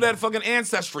need to do that fucking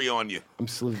ancestry on you. I'm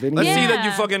Slovenian. Let's see Yeah. that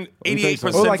you fucking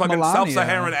 88% Oh, like fucking Melania.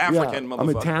 Sub-Saharan African yeah, motherfucker. I'm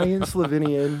Italian,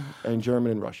 Slovenian, and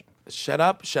German and Russian. Shut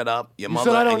up. Your You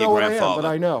mother said I don't and your know what I am, grandfather. but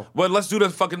I know. Well, let's do the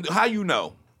fucking. How you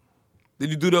know? Did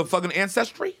you do the fucking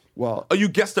ancestry? Well, Or you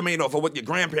guesstimating off of what your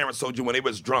grandparents told you when they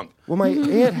was drunk? my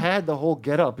aunt had the whole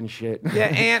get up and shit. Yeah,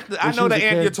 aunt. I she know was the a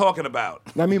aunt kid. you're talking about.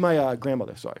 I mean, my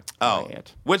grandmother. Sorry. Oh, My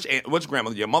aunt. which aunt? Which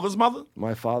grandmother? Your mother's mother?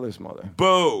 My father's mother.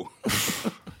 Boo.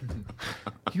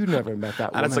 You never met that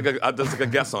I woman. just took a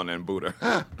guess on that,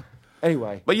 Buddha.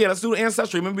 Anyway, But yeah, let's do the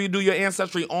ancestry. Remember, you do your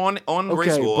ancestry on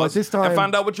Race Okay, Wars but this time- and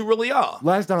find out what you really are.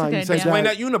 last time That's a he good said idea. Explain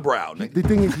that. that unibrow. nigga. The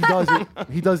thing is,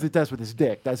 he does the test with his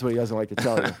dick. That's what he doesn't like to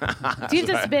tell you. Do you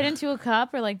have to spit into a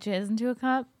cup or like jizz into a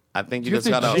cup? I think you You just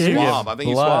have got to a jizz swab. I think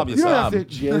you blood. swab You don't yourself. have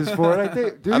to jizz for it. I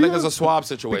think. Do I you? think it's a swab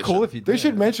situation. Cool if you did. They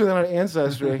should mention that on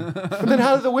Ancestry. But then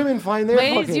how do the women find their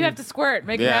Ladies, fucking... you have to squirt.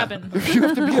 Make it Yeah. happen. You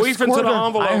have to be a Queef into the squirter.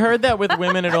 envelope. I heard that with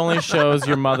women, it only shows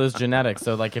your mother's genetics.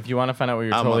 So, like, if you want to find out where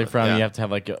you're totally from, yeah. you have to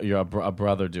have like a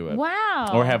brother do it,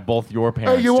 Wow. or have both your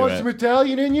parents Hey, you do want it. some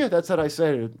Italian in you? That's what I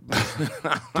said.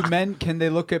 Do men, can they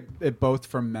look at it both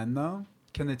from men, though?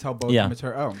 Can they tell both Yeah.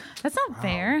 material? Oh, That's not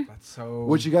fair. that's so...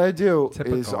 What you gotta do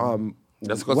Typical. is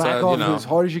That's 'cause, whack you off know. as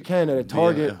hard as you can at a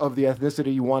target Yeah. of the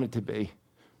ethnicity you want it to be.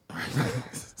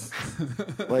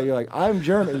 Like you're like, I'm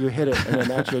German, you hit it, and then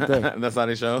that's your thing. That's how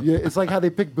they show. Yeah, it's like how they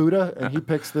pick Buddha, and he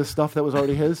picks the stuff that was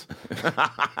already his.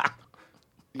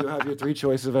 You have your 3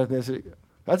 choices of ethnicity.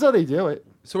 That's how they do it.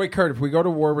 So wait, Kurt, if we go to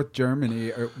war with Germany,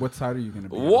 what side are you going to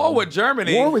be? War on? with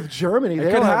Germany. War with Germany. It they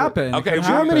could don't have happen. Okay, It could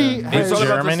Germany happen. has- He's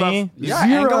talking about the Germany? stuff- Yeah,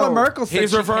 Zero. Angela Merkel said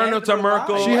He's she referring can't to rely.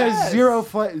 Merkel. She has Yes. 0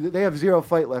 fight. They have 0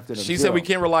 fight left in them. She Zero. said we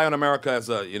can't rely on America as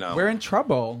a, We're in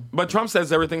trouble. But Trump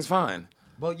says everything's fine.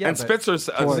 Well, yeah, And but Spitzer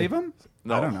do you believe him?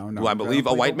 No. I don't know. No, Do I believe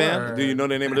a white man? word. Do you know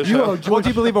the name of the You show? know, Well, do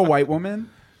you believe a white woman?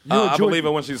 I George- believe it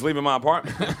when she's leaving my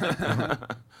apartment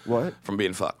What? from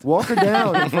being fucked. Walk her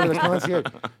down in front of the concierge.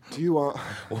 Do you want?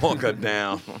 Walk her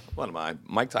down. What am I,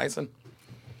 Mike Tyson?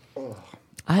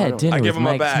 I had dinner I give with him a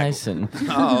Mike bag. Tyson.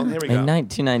 Oh, here we go. In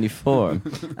 1994,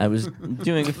 I was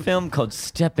doing a film called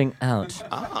Stepping Out.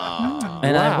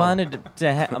 And I Wow. wanted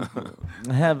to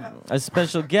have a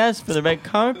special guest for the red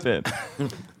carpet.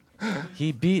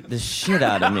 He beat the shit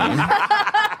out of me.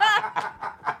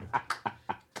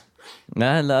 And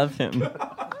I love him.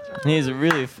 He's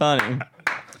really funny.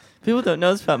 People don't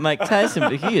know this about Mike Tyson,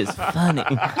 but he is funny.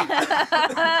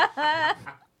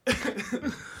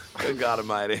 Good God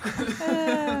Almighty.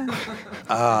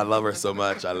 I love her so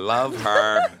much. I love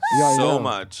her Yeah, I so know.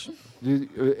 much.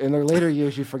 In her later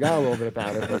years, you forgot a little bit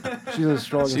about it, but she's as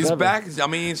strong as She's ever. back. I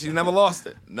mean, she's never lost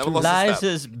it. Never lost a step.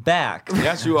 Liza's back.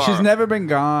 Yes, you are. She's never been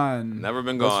gone. Never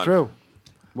been gone. That's true.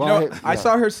 Well, You know, I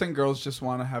saw her sing "Girls Just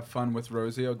Want to Have Fun" with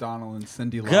Rosie O'Donnell and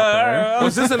Cyndi Lauper. Girl.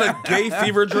 Was this in a gay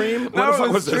fever dream? What the No, fuck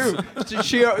it was was true. this?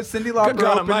 Cyndi Lauper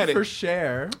God opened Almighty. for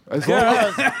Cher. As long-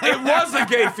 It was a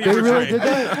gay they fever really dream. did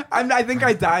that. I think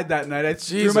I died that night. I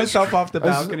threw Jesus myself off the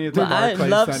balcony at the I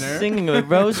Barclays love Center. singing with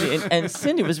Rosie, and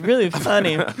Cindy was really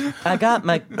funny. I got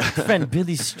my friend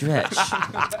Billy Stretch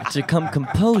to come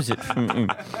compose it for me.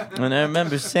 And I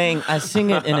remember saying, I sing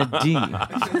it in a D.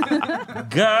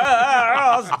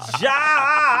 Girls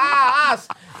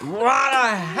just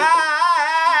wanna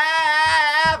have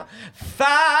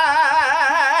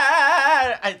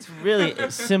fun. It's really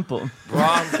simple.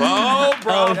 Bravo,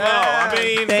 bravo. I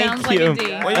mean, Thank Sounds like you. a D.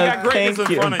 when you got greatness thank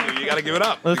in you. front of you, you got to give it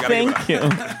up. Well, you gotta give it thank you.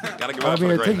 up. Gotta give it I up mean,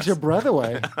 for it the takes your greatness. breath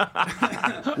away.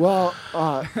 Well,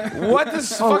 What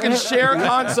this fucking Cher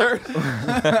concert?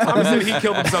 Tommy said he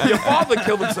killed himself. Your father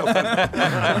killed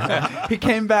himself He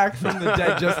came back from the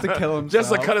dead just to kill himself.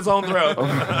 just to cut his own throat.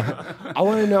 I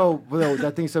want to know,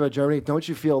 that thing you said about Germany. Don't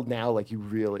you feel now like you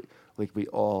really, like we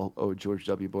all owe George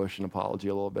W. Bush an apology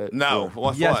a little bit. No, for-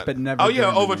 what's Yes, what? but never Oh yeah,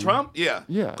 during the over meeting. Trump. Yeah,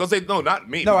 Yeah. Because not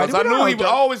me. No, because I know.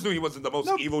 always knew he wasn't the most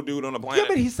evil dude on the planet. Yeah,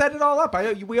 but he set it all up.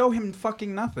 We owe him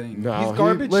fucking nothing. No, He's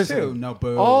garbage listen, too. No,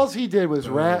 boo. All he did was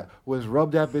rub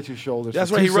that bitch's shoulders.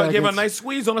 That's for right. He 2 gave her a seconds. nice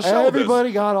squeeze on the shoulders.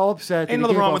 Everybody got all upset. Ain't and he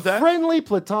nothing gave wrong a with that. Friendly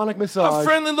platonic massage. A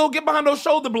friendly little get behind those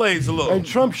shoulder blades a little. And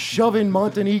Trump shoving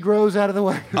Montenegros out of the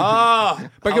way.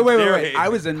 But how wait. dare he. I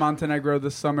was in Montenegro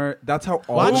this summer. That's how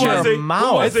all Watch Who was your he? mouth.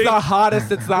 Who was It's he? the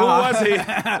hottest. It's the Who was hottest. he?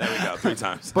 There we go. 3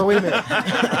 times. But wait a minute.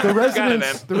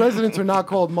 The residents are not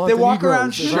called They Montenegros. walk around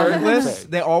Is that what I'm shirtless. saying?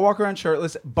 They all walk around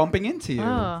shirtless, bumping into you.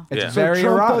 Oh. It's Yeah. So very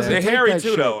Trump erotic. doesn't They're take hairy that too,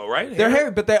 shit. though, right? They're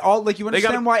hairy, but they all like. You They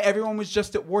understand got- why everyone was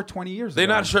just at war 20 years ago? They're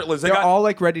not shirtless. They're all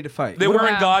like ready to fight. They're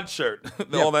wearing Wow. God's shirt.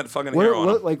 All that fucking hair on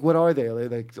them. What are they? Are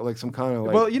they like some kind of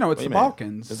like? Well, you know, it's What the do you mean?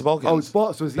 Balkans. It's the Balkans.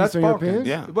 oh, so it's That's Eastern Balkans. Europeans.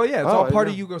 Yeah. Well, yeah, it's Oh, all I part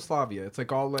of know. Yugoslavia. It's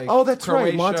like all like. Oh, that's right,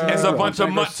 Croatia, Montenegro. There's a bunch of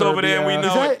Montenegro, mutts over there. We Serbia.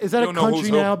 know Is that a You don't know country who's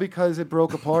who. now because it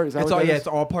broke apart? Is that It's what all that yeah, is? it's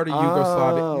all part of Oh.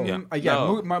 Yugoslavia. Yeah.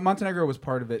 No. Montenegro was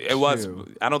part of it. It was. too.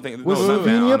 I don't think. Was no,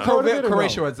 Slovenia no, part of it or no?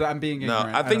 Croatia was. I'm being No,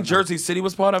 ignorant. I think don't know. Jersey City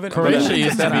was part of it. Croatia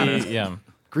used to be, yeah.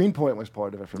 Greenpoint was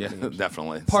part of it for Yeah, me.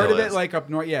 definitely. Part Still of it, is. like up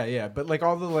north. Yeah, but like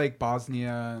all the like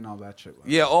Bosnia and all that shit.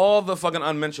 Yeah, all the fucking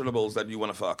unmentionables that you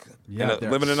want to fuck. Yeah, And,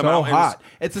 they're living in the so mountains. hot.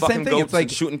 It's the fucking same thing. goats It's like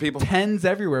and shooting people. Tens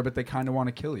everywhere, but they kind of want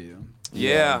to kill you.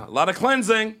 Yeah, a lot of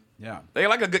cleansing. Yeah, They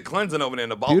like a good cleansing over there in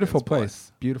the Balkans. beautiful boy.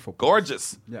 place. Beautiful. Place.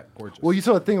 Gorgeous. Yeah, gorgeous. Well, you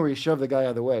saw a thing where he shoved the guy out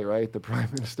of the way, right? The prime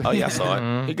minister. Oh yeah, I saw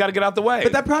it. He got to get out the way.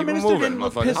 But that prime Keep it minister moving, didn't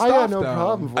look motherfucker. pissed I got off, no though.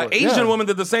 problem for An it. Asian Yeah. woman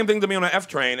did the same thing to me on an F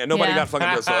train, and nobody Yeah. got fucking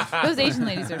pissed off. Those Asian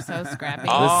ladies are so scrappy.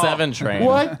 The 7 train.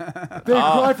 What? They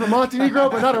cried for Montenegro,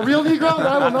 but not a real Negro?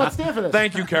 I will not stand for this.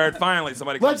 Thank you, Carrot. Finally,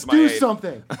 somebody Let's comes to my do aid.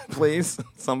 something. Please,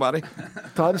 somebody.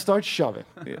 Time to start shoving.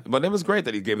 Yeah, but it was great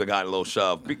that he gave the guy a little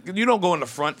shove. You don't go in the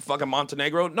front, fucking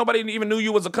Montenegro. Nobody even knew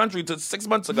you was a country till 6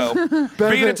 months ago. Beat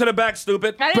than- it to the back,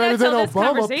 stupid. How did Better I than tell this Obama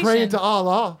conversation? praying to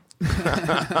Allah.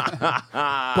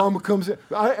 Obama comes in.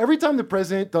 Every time the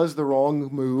president does the wrong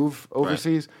move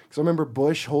overseas, because I remember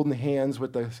Bush holding hands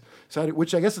with the Saudi,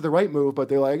 which I guess is the right move, but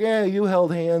they're like, yeah, you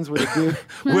held hands with a dude.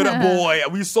 With a boy.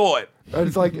 We saw it. And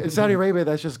it's like in Saudi Arabia,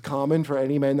 that's just common for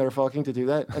any men that are fucking to do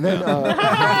that. And then,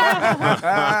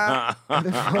 and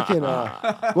then fucking,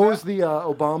 what was the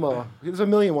Obama? There's a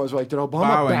million ones. Like, did Obama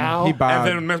Bowing. bow? He bowed.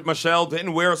 And then Michelle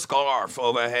didn't wear a scarf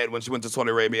over her head when she went to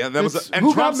Saudi Arabia. And,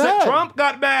 Who got mad? Trump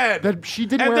got mad. That she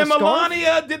didn't and wear a then scarf?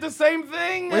 Melania did the same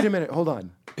thing. Wait a minute, hold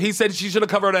on. He said she should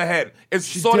have covered her head. It's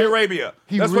Saudi did? Arabia.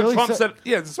 He That's really what Trump said.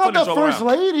 Yeah, it's Not footage the all first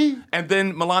around. lady. And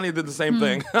then Melania did the same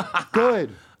thing.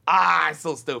 Good. It's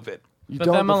so stupid. You But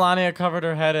don't then Melania covered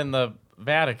her head in the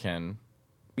Vatican.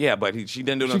 Yeah, but she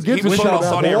didn't do She nothing. gets He was the talking shit about out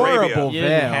Saudi of Arabia. horrible You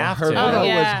didn't veil. have Her to. veil Oh,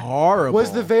 yeah. was horrible.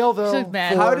 Was the veil though? She looked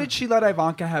bad. How for- did she let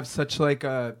Ivanka have such like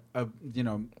a you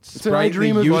know an I sprightly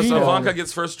dream of Plus, Gina. youthful- Ivanka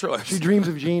gets first choice. She dreams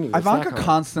of Genie. It's Ivanka that kind of-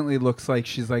 constantly looks like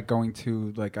she's like going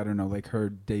to like I don't know like her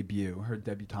debut, her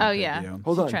debutante Oh yeah. debut.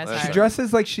 Hold on. She tries That's She hard.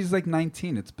 dresses like she's like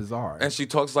 19. It's bizarre. And she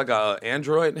talks like a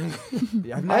android.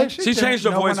 Yeah, I've actually She didn't changed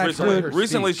her know voice when I've heard recently. her speak.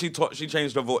 Recently, she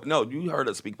changed her voice. No, you heard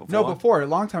her speak before. No, before a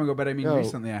long time ago, but I mean Yo,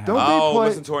 recently I have. don't they Oh, put-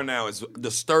 listen to her now. It's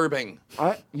disturbing.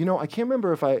 I can't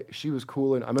remember if she was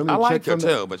cool. And I remember I the liked chick her from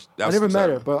the- too, but that I was never met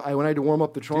her. disturbing. But when I had to warm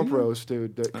up the Trump roast,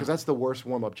 dude, because that's the worst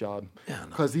warm up job.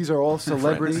 Because these are all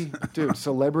celebrity, dude,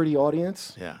 celebrity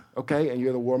audience. Yeah. Okay, and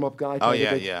you're the warm up guy. Oh trying to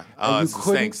yeah, get- yeah. and Oh, you it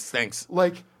couldn't- stinks.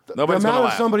 Like the Nobody's gonna amount of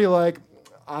laugh. somebody like,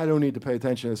 I don't need to pay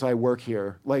attention to this. I work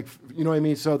here. Like, you know what I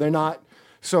mean? So they're not.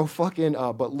 So fucking,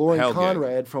 but Lauren Hell, yeah.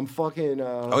 Conrad from fucking.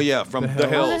 Oh yeah, from the Oh, the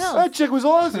hills. Hills. That chick was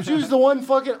awesome. She was the one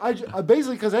fucking. I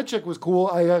basically because that chick was cool.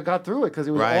 I got through it because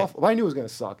it was Right. awful. I knew it was gonna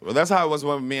suck. Well, that's how it was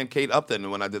with me and Kate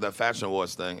Upton when I did that Fashion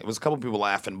Awards thing. It was a couple people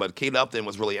laughing, but Kate Upton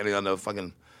was really ending on the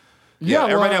fucking. Yeah,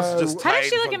 everybody else is just How tight. does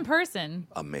she look in person?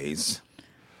 Amaze.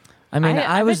 I mean,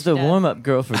 I I was bet the she does. warm-up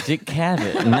girl for Dick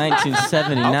Cavett in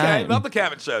 1979. Okay, love the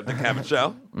Cavett Show. The Cavett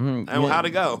Show. And yeah. how'd it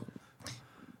go?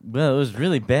 Well, it was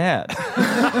really bad.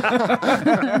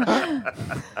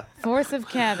 Force of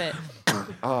Cabot.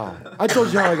 I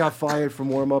told you how I got fired from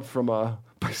warm up from by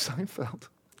Seinfeld.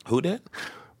 Who did?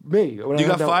 Me. When I You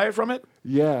had got that- fired from it?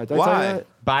 Yeah. Did I Why? tell you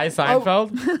By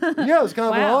Seinfeld? that? Yeah, it was kind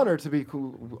of an Wow. honor to be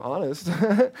honest.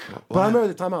 But I remember at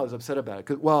the time I was upset about it.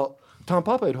 'Cause, well, Tom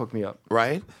Papa had hooked me up.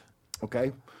 Right?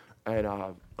 Okay.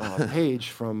 And Paige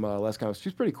from Last Comic,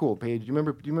 she's pretty cool. Paige, do you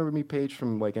remember me, Paige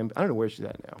from like I don't know where she's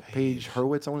at now. Paige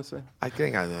Hurwitz, I want to say. I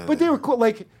think I know. But they were cool.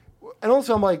 Like, and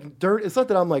also I'm like dirt. It's not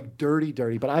that I'm like dirty,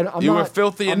 but I'm you not. were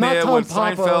filthy I'm in not there Tom when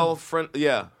Papa. Seinfeld.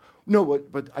 Yeah. No,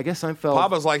 but I guess Seinfeld.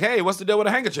 Papa's like, hey, what's the deal with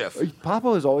a handkerchief? Papa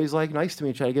was always like nice to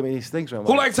me, trying to get me these things. Who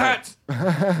likes hats?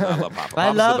 I love Papa. I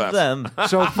Papa's love the best. them.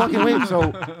 So fucking wait.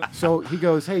 So he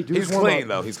goes, hey, dude. He's clean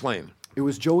though. He's clean. It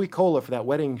was Joey Cola for that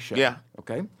wedding show. Yeah.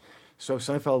 Okay. So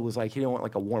Seinfeld was like, he didn't want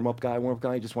like a warm-up guy.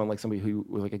 He just wanted like somebody who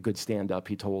was like a good stand-up.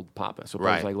 He told Papa. So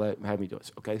Papa was like, have me do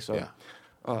it. Okay. So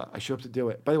I show up to do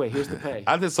it. By the way, here's the pay.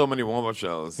 I did so many warm-up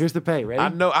shows. Here's the pay. Ready? I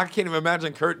know. I can't even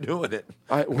imagine Kurt doing it.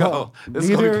 Well, this is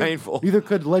gonna be painful. Neither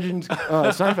could Legend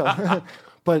Seinfeld.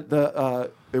 But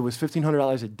it was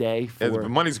 $1,500 a day for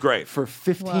money's great for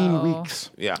 15 weeks.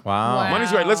 Yeah. Wow.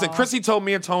 Money's great. Listen, Chrissy told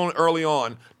me and Tone early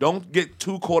on, don't get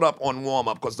too caught up on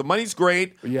warm-up because the money's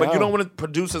great, but Yeah. you don't want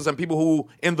producers and people who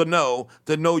in the know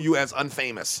to know you as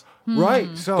unfamous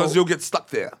Right. So because you'll get stuck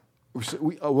there. So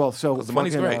the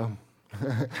money's great.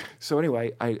 So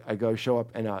anyway, I go show up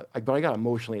and but I got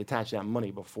emotionally attached to that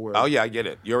money before. Oh yeah, I get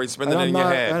it. You already spent it and in your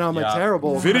head. And I'm a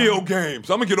terrible Video games.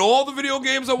 I'm gonna get all the video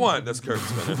games I want. That's Kurt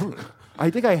spending. I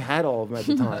think I had all of them at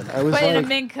the time. I was But in a like,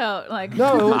 mink coat, like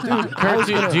no, dude. I Kurt,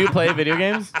 was do you play video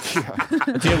games?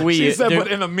 Do you, She said, do-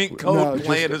 but in a mink coat, No, just-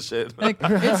 playing the shit. like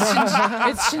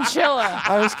it's chinchilla.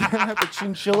 I was gonna have a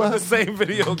chinchilla The same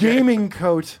video game. gaming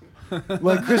coat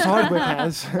like Chris Hardwick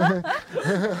has.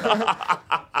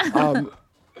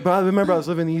 But I remember I was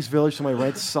living in the East Village, so my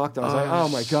rent sucked. I was like, oh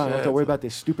my God, I don't have to worry about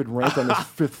this stupid rent on this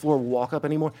fifth floor walk up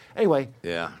anymore. Anyway,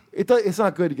 Yeah. it's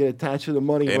not good to get attached to the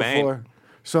money It before. ain't.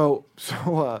 So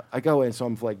I go in, so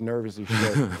I'm like nervous as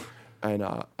shit. And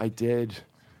I did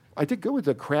good with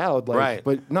the crowd, like, Right.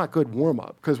 but not good warm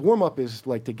up. Because warm up is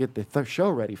like to get the show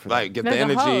ready for Like, them. get the Like a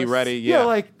energy host. ready. Yeah, Yeah.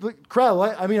 like crowd.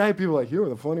 I mean, I had people like, you were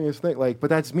the funniest thing. Like, but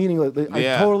that's meaningless.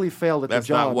 Yeah. I totally failed at That's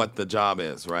the job. not what the job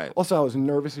is, right? Also, I was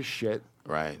nervous as shit.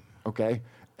 Right. Okay,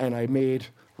 and I made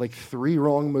like 3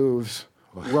 wrong moves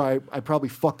where I probably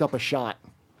fucked up a shot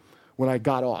when I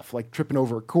got off, like tripping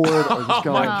over a cord or just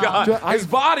going. My God. His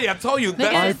body, I told you,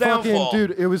 that's I his downfall.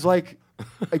 dude, it was like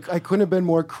I couldn't have been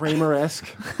more Kramer-esque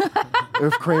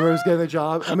if Kramer was getting the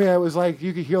job. I mean, it was like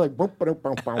you could hear like bump, bump,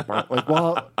 bump, bump, bump, like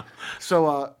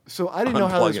so I didn't know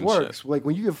how this Unplugging works. shit. Like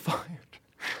when you get fired,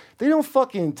 they don't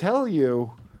fucking tell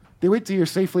you. They wait till you're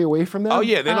safely away from them. Oh,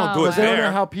 yeah, they don't do it Because they don't know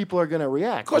there. how people are gonna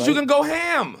react. Of course, right? you can go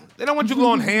ham. They don't want you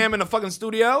going ham in the fucking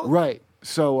studio. Right.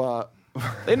 So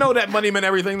They know that money meant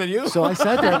everything to you. So I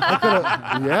sat there.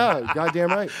 Yeah, goddamn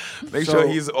right. Make So- sure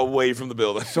he's away from the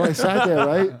building. So I sat there,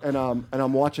 right, and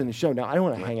I'm watching the show. Now I don't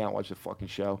want to hang out and watch the fucking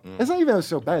show. It's not even that it was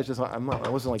so bad. It's just like, I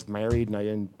wasn't like married, and I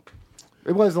didn't.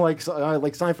 It wasn't like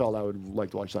Seinfeld. I would like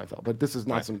to watch Seinfeld, but this is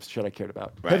not some shit I cared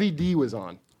about. Right. Heavy D was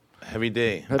on. Heavy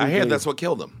D. Heavy I hear D. that's what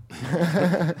killed him.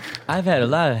 I've had a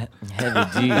lot of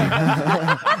heavy D.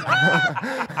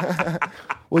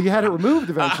 Well, you had it removed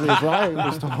eventually, as Ryan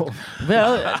was told.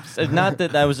 Well, it's not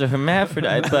that I was a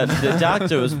hermaphrodite, but the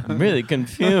doctor was really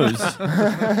confused.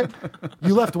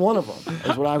 You left one of them,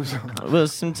 is what I was. Well,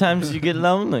 sometimes you get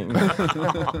lonely.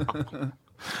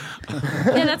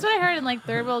 Yeah, that's what I heard in like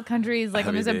third world countries. Like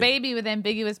when Heavy there's a D. baby with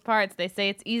ambiguous parts, they say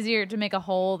it's easier to make a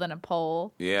hole than a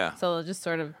pole. Yeah. So they'll just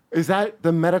sort of. Is that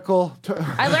the medical?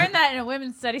 I learned that in a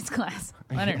women's studies class.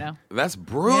 I don't know. That's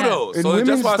brutal. In So women's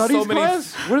that's why studies so many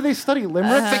class? What do they study?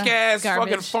 Limerick? thick ass fucking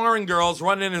Garbage. foreign girls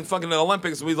running in fucking the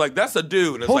Olympics. And we's like, that's a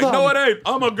dude. And it's Hold like, no, on. it ain't.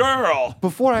 I'm a girl.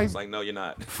 Before I It's like, no, you're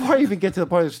not. Before I even get to the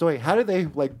part of the story, how did they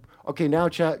like? Okay, now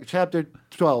chapter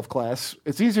 12 class.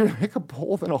 It's easier to make a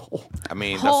pole than a hole. I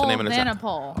mean, that's Hole the name of the than a chapter.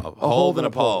 pole. A hole than a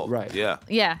pole. right. Yeah.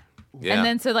 Yeah. Yeah. And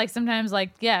then so like sometimes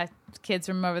like kids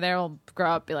from over there will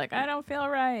grow up be like, I don't feel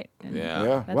right. And Yeah.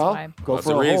 Yeah. That's well, why. go That's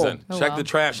for the a hole. reason. Oh, Check well. the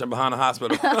trash behind the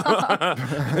hospital.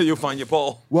 You'll find your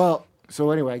pole. Well,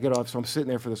 so anyway, I get off. So I'm sitting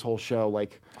there for this whole show,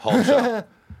 like Whole show.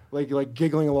 like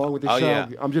giggling along with the Oh, show. yeah.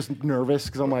 I'm just nervous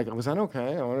because I'm like, was that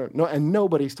okay? I don't know. No, and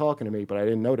nobody's talking to me, but I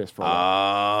didn't notice for a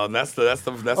while. That's the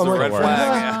I'm red like,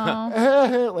 flag.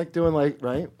 Oh. like doing like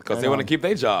right Because And, they want to keep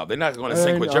their job. They're not going to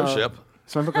sink with your ship.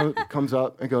 Seinfeld comes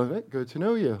up and goes, hey, good to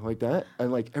know you, like that,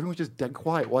 and like everyone's just dead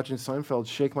quiet watching Seinfeld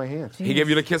shake my hand. He gave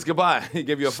you the kiss goodbye. He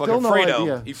gave you a Still fucking no Fredo.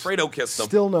 idea. He Fredo kissed him.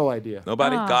 Still no idea.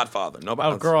 Nobody? Godfather.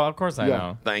 Nobody. Oh, girl, of course I Yeah.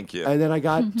 know. Thank you. And then I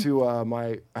got to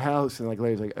my house, and like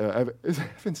lady's like,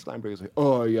 Evan Steinberg was like,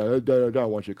 oh yeah, I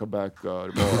want you to come back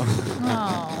tomorrow.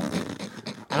 Oh.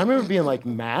 And I remember being like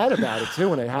mad about it too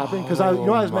when it happened because I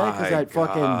was mad because my that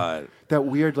fucking God. that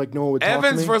weird like no one would talk to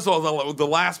Evans, me. first of all, the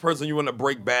last person you want to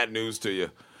break bad news to you.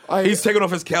 He's taking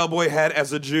off his cowboy hat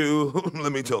as a Jew.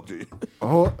 Let me talk to you.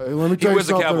 Oh, let me He tell you wears a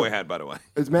something. cowboy hat, by the way.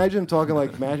 Imagine talking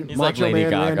like like Macho Lady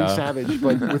Man Randy Gaga. Savage,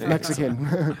 but with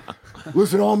Mexican.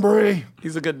 Listen, hombre.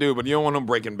 He's a good dude, but you don't want him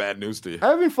breaking bad news to you.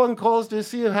 Evan fucking calls to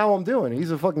see how I'm doing. He's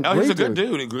a fucking Oh, great he's a good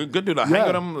dude. Good dude. I hang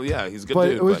with him. Yeah, he's a good But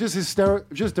dude. it was just hysterical,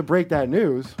 just to break that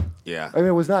news. Yeah. I mean,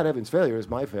 it was not Evan's failure; it was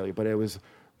my failure. But it was.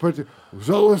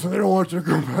 So listen, they don't want you to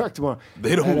come back tomorrow.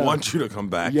 They don't want you to come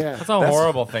back. Yeah, That's a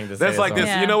horrible thing to say. That's like though. this.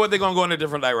 Yeah. You know what? They're going to go in a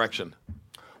different direction.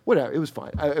 whatever. It was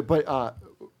fine. But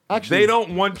actually, They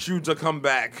don't want you to come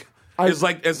back. It's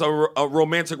like it's a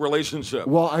romantic relationship.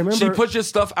 Well, I remember- She put your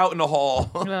stuff out in the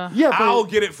hall. Yeah, but I'll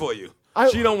get it for you.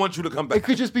 She don't want you to come It back.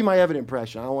 could just be my Evan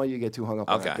impression. I don't want you to get too hung up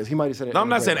on that Okay. because he might have said it. No, I'm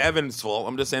in a not great saying way. Evan's fault.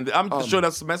 I'm just saying I'm sure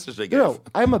that's the message they gave. You know,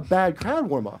 I'm a bad crowd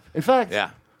warm up. In fact, Yeah.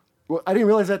 well, I didn't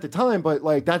realize at the time, but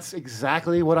like that's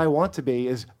exactly what I want to be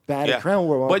is bad Yeah. at crowd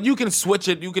warm up. But you can switch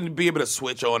it. You can be able to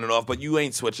switch on and off, but you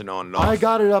ain't switching on and off. I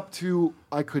got it up to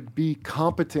I could be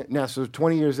competent now. So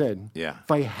 20 years in, Yeah.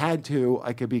 If I had to,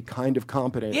 I could be kind of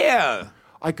competent. Yeah.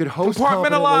 I could host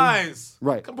competently. Compartmentalize.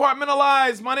 Right.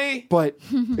 Compartmentalize, money. But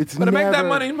it's Better make that never-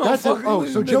 money, that's motherfucker. Oh,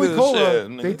 so Nigga, Joey Cola, shit,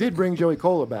 they nigga. did bring Joey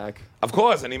Cola back. Of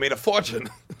course, and he made a fortune.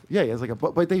 Yeah, he has like a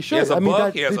book, but they should. has a I mean, book,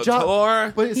 that, he has the a job,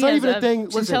 tour. But it's He not has even a thing.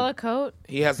 Listen, chinchilla coat.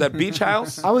 He has that beach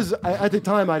house. I was at the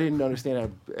time I didn't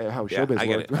understand how Yeah, showbiz I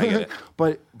get worked. it, I get it.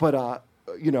 but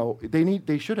you know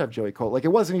they should have Joey Cole. Like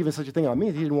it wasn't even such a thing on me.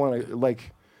 He didn't want to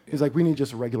like. He's like, we need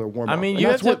just a regular warm up. I mean, and you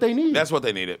that's have to- what they need. That's what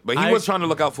they needed. But he was trying to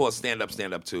look out for a stand up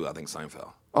too, I think,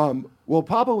 Seinfeld. Well,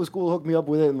 Papa was cool to hook me up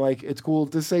with it, and like it's cool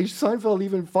to say Seinfeld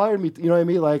even fired me. You know what I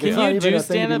mean? Like it's not Can you even do a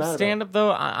thing to be mad about. stand up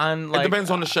though? On like It depends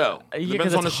on the show. Yeah, It 'cause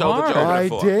depends on the it's show that you're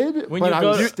hard. opening I for. did, When but you I go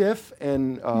was to- stiff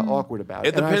and awkward about it.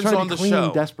 It And I was depends trying on to the clean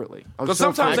show. desperately. I was Because so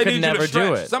sometimes afraid. they I need could you to never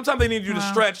do stretch. it. Sometimes they need you to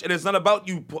stretch, and it's not about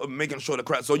you making sure the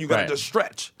crowd. So you got to Right. just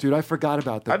stretch. Dude, I forgot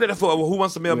about that. I did it for Who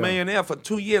Wants to Be a Millionaire for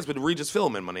 2 years with Regis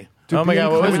Filming money. Oh my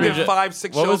god, what was We did Regis?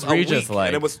 5-6 What shows was Regis a week, like?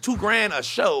 and it was $2,000 a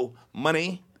show.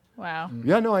 Money. Wow.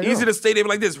 Yeah, no, I know. Easy to stay there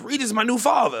like this. Regis is my new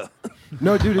father.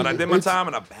 No, dude. But I did my time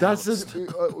and I That's bounced.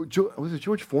 was it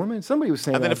George Foreman? Somebody was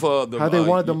saying I did that. it for the, how they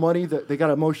wanted the you- money. That they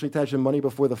got emotionally attached to money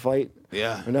before the fight.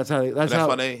 Yeah. and that's how. That's That's how.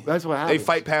 why they. That's what They happens.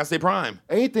 fight past their prime.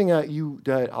 Anything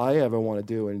that I ever want to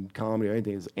do in comedy or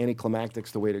anything is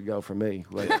anticlimactic's the way to go for me.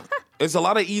 Like, There's a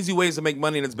lot of easy ways to make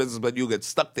money in this business, but you get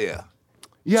stuck there.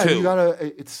 yeah, Two. you gotta.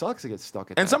 It sucks to get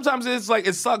stuck at And that. sometimes it's like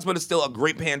it sucks, but it's still a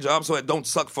great paying job, so it don't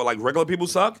suck for like regular people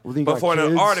suck. Well, then you But got for an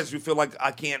kids. artist, you feel like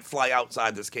I can't fly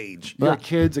outside this cage. You got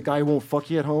kids, a guy who won't fuck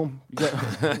you at home. You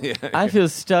got- I feel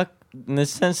stuck in the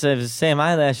sense that I have the same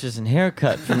eyelashes and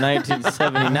haircut from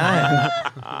 1979.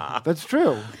 that's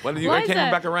true. When you Liza- came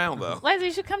back around though. Liza,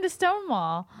 you should come to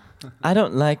Stonewall. I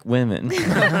don't like women.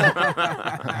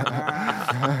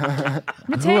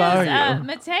 Mateo's, are you?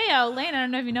 Mateo Lane, I don't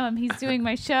know if you know him. He's doing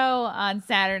my show on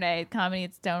Saturday, Comedy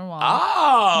at Stonewall.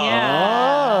 Oh,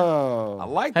 Yeah. I Oh,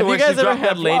 like the Have way you guys she ever dropped had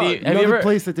that lady? plug. Have you another ever?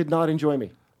 place that did not enjoy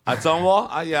me. At Stonewall?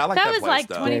 Yeah, I like that, That was place, like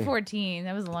though. 2014.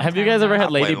 That was a long Have time you guys ever ago.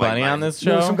 had Lady played like Bunny mine. on this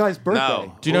No, show? some guy's birthday.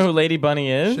 No. Do you know who Lady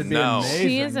Bunny is? Should be No. amazing.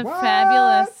 She is a What?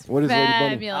 fabulous, What is Lady Bunny?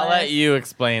 fabulous, I'll let you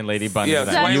explain Lady Bunny. Yeah,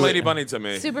 then. explain You- Lady Bunny to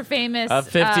me. super famous. A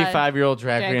 55-year-old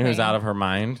drag drag queen who's queen. out of her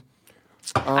mind.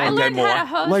 I learned more. how to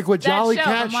host Like what that Jolly show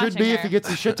Cat from should be watching if her. he gets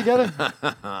his shit together.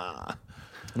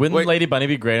 Wouldn't Wait. Lady Bunny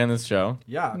be great on this show?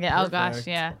 Yeah. Yeah. Oh perfect. gosh.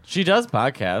 Yeah. She does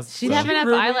podcasts. She'd so- have enough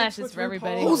really eyelashes with for her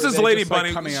everybody. pole? Who's this They're Lady just, like,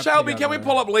 Bunny? coming up Shelby, can we together.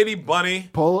 pull up Lady Bunny?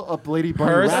 Pull up Lady Bunny.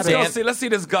 Her rabbit. stand- Let's see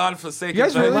this godforsaken You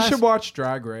guys thing. really last- should watch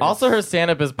Drag Race. Also, her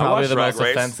stand-up is probably watched the Drag most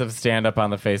Race. offensive stand-up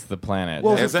on the face of the planet.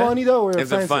 Well, Is is it it? funny though, or Is it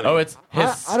offensive? funny? oh, it's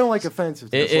I don't like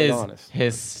offensive. It Just like is honest.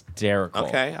 hysterical.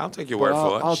 Okay, I'll take your word Well,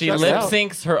 for it. I'll She check it lip out.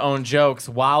 syncs her own jokes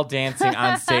while dancing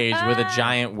on stage with a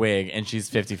giant wig, and she's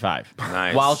 55.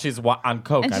 Nice. While she's on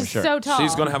coke, And I'm she's sure. so tall.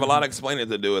 She's gonna have a lot of explaining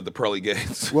to do at the pearly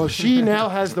gates. Well, she now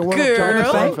has the one with Johnny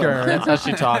Girl. Seinfeld. That's how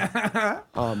she talks.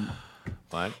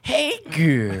 What? Hey,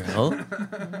 girl.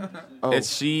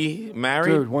 Is she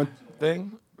married? Dude, one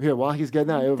thing. here while he's getting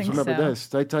that, I think remember so. this.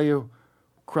 Did I tell you,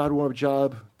 crowd warm up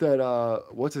job that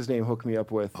what's his name hooked me up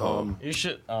with? You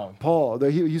should. Oh. Paul.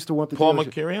 He used to want the Paul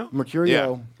dealership. Mercurio? Mercurio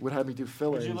Yeah. would have me do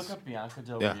fillers. Did you look up Bianca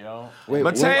Del Yeah. Rio? Wait,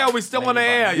 Mateo, wait. we still on the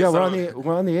air. Yeah, You we're son on of a- the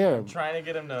we're on the air. Trying to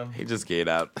get him to. He just gave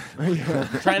out. Trying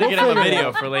to get him a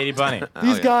video for Lady Bunny.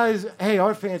 These yeah. guys, hey,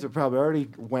 our fans are probably already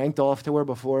wanked off to her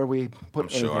before we put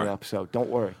anything sure. up, so don't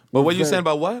worry. But We're what you very- saying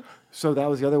about what? So that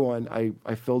was the other one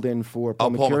I filled in for Oh,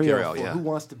 Paul Paul Mercurio Mercurio, for yeah. Who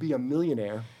Wants to Be a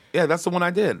Millionaire. Yeah, that's the one I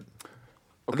did.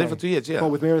 I did for 2 years. Yeah. But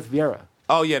with Meredith Vieira.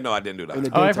 Oh yeah, no, I didn't do in the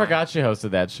that. Oh, I daytime. forgot she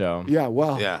hosted that show. Yeah,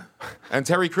 well. Yeah, and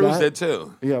Terry Crews That- did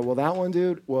too. Yeah, well, that one,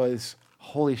 dude, was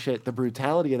Holy shit, the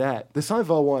brutality of that. The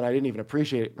Seinfeld one, I didn't even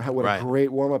appreciate what Right. a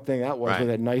great warm-up thing that was Right. with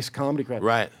that nice comedy crowd.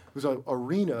 Right. It was an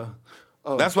arena.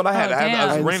 Of, That's what I had. Oh, I had damn.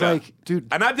 an And it's arena. like, dude.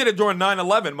 And I did it during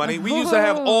 9/11, money. We used to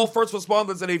have all first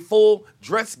responders in a full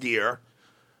dress gear.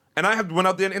 And I went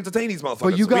out there and entertained these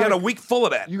motherfuckers. you we gotta- had a week full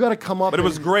of that. You got to come up. But it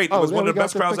was and- great. It Oh, was yeah, one we of the got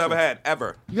best crowds I ever picture. had,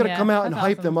 ever. You got to Yeah, come out and that's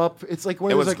hype awesome. them up. It's like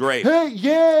when It it was like, great. Hey,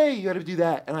 yay! You got to do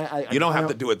that. And I You don't have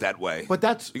to do it that way. But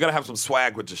that's You got to have some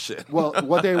swag with your shit. well,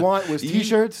 what they want was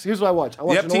T-shirts. Here's what I watched. I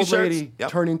watched Yep, an old T-shirts. lady Yep.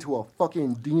 turn into a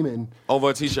fucking demon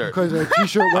Over a T-shirt. because a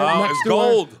T-shirt went Oh, next it's to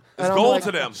gold. her. It's And I'm gold like-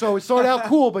 to them. So it started out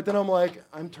cool, but then I'm like,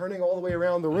 I'm turning all the way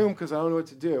around the room because I don't know what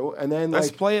to do. And then Let's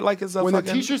like, play it like it's a when fucking...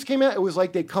 the T-shirts came out, it was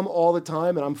like they come all the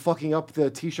time, and I'm fucking up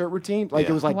the T-shirt routine. Like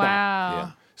Yeah. it was like that. Wow.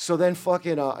 Yeah. So then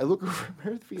fucking, I look over at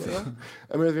Meredith Vieira,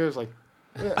 and Meredith Vieira's like,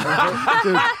 yeah.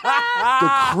 And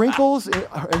the crinkles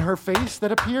in her face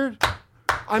that appeared.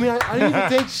 I mean, I didn't even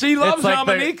think She loves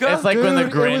Dominica. It's like when the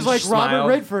Dude, Grinch it was like Robert smiled.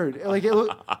 Redford. Like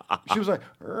she was like,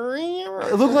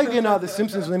 it looked like in The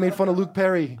Simpsons when they made fun of Luke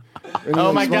Perry. And he,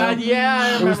 Oh like, my smiled. God! Yeah,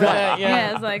 I remember that. Yeah,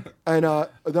 Yeah. it's like And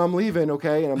then I'm leaving,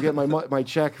 okay, and I'm getting my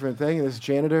check for the thing, and this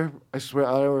janitor, I swear,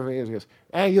 I don't know if he goes,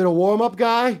 hey, you the warm-up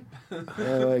guy? And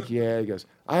I'm like, yeah. He goes,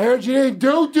 I heard you didn't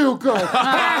do too good.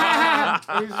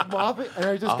 And he's mopping, and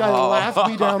I just got laughed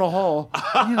me down the hall.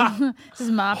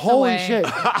 just mops Holy away. shit.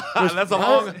 That's a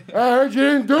long... I heard you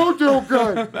didn't do too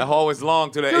good. That hallway's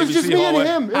long to the It was just ABC me hallway.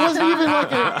 and him. It wasn't even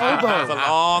like an It's a elbow.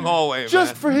 long hallway,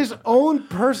 Just man. for his own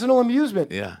personal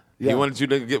amusement. Yeah. Yeah. He wanted you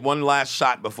to get one last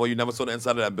shot before you never saw the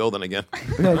inside of that building again.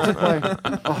 And I took my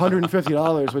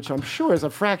 $150, which I'm sure is a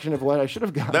fraction of what I should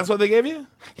have gotten. That's what they gave you?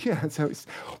 Yeah, that's how he's.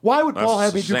 Why would Paul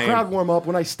That's have me do a shame. crowd warm up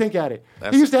when I stink at it?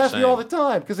 That's He used to a ask me all the shame.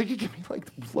 time because he could give me like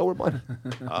lower money.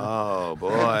 Oh,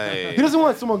 boy. He doesn't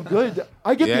want someone good.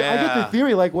 I get Yeah. the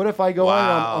theory. Like, what if I go on and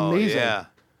Wow, I'm amazing? yeah.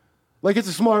 Like it's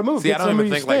a smart move. See, Get I don't even somebody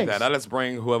who think like stinks. that. I just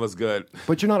bring whoever's good.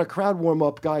 But you're not a crowd warm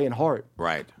up guy in heart.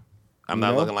 Right. I'm You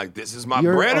not know? looking like this is my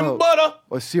You're bread and butter.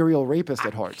 a serial rapist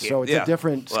at heart. So it's Yeah. a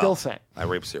different Well, skill set. I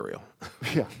rape cereal.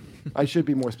 Yeah, I should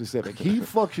be more specific. He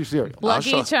fucks your cereal.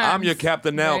 Lucky I'll show- I'm Charms. your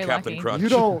captain now, Very Captain lucky. Crunch. You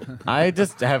don't. I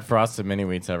just have frosted mini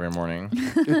wheats every morning.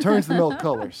 It turns the milk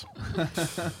colors.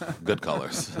 Good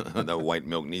colors. The white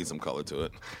milk needs some color to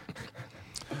it.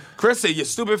 Chrissy, your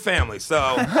stupid family.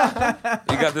 So you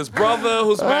got this brother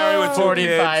who's married with 2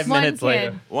 45 kids. One minutes kid.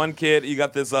 later. One kid. You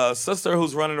got this sister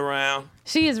who's running around.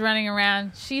 She is running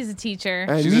around. She's a teacher.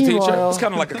 And She's a teacher. meanwhile- It's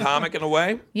kind of like a comic in a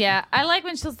way. Yeah, I like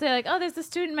when she'll say like, "Oh, there's a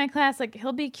student in my class. Like,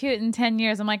 he'll be cute in 10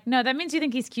 years." I'm like, "No, that means you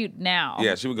think he's cute now."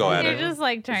 Yeah, she would go at You're it. just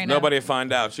like trying Nobody would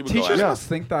find out. She would go Teachers at it. must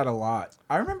think that a lot.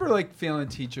 I remember like feeling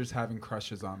teachers having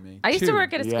crushes on me. I used to too.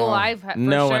 work at a Yeah. school. I've had, for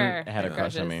No one sure had a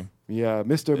crush on crushes. me. Yeah,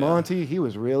 Mr. Monty, he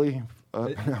was really. No.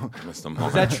 Mr.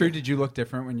 Is that true? Did you look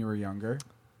different when you were younger?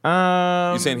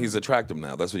 You're saying he's attractive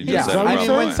now. That's what you Yeah, just said. that what I you're mean,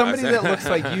 saying? when somebody that looks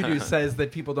like you do says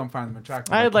that people don't find them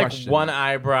attractive, I had like question one it.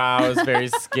 eyebrow. I was very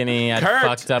skinny. I had Kurt.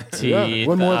 fucked up teeth.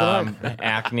 one more than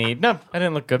acne. No, I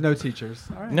didn't look good. No teachers.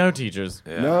 All right. No teachers.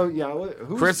 No, yeah.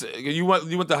 Who's, Chris, you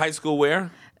went to high school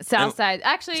where? Southside.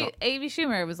 Actually, Amy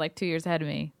Schumer was like 2 years ahead of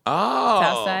me. Oh.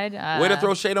 Southside, Way to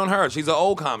throw shade on her. She's an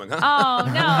old comic, huh? Oh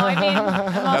no! I mean,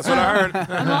 That's what I heard.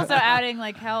 I'm also outing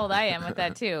like how old I am with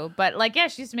that too. But like, yeah,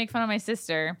 she used to make fun of my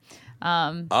sister.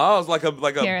 Oh, it's like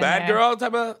a Here and bad there. girl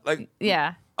type of like.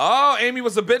 Yeah. Oh, Amy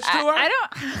was a bitch to her. I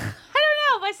don't know.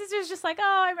 My sister's just like,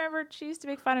 oh, I remember she used to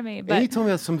make fun of me. But And he told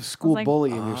me about some school like-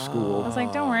 bully in your school I was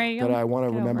like, don't worry. that I want to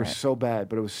get over remember it. so bad,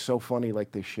 but it was so funny,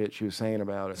 like the shit she was saying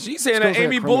about it. She's saying This that girl's like a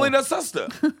Amy criminal. bullied her sister.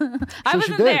 I So she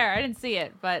wasn't did. there. I didn't see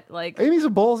it. But like, Amy's a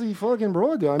ballsy fucking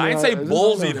broad, dude. I, mean, I didn't say this is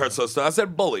ballsied not- her sister. I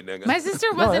said bully, nigga. my sister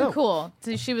I know. wasn't cool.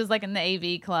 So she was like in the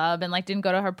AV club and like didn't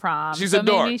go to her prom. She's so a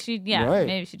dork. maybe she, yeah, Right.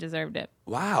 maybe she deserved it.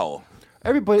 Wow.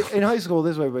 Everybody in high school,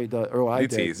 this is what everybody does. Or I You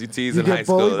did. tease. You tease You in get high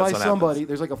school. bullied That's by what somebody. happens.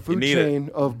 There's like a food need it.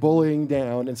 chain of bullying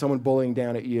down and someone bullying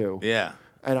down at you. Yeah.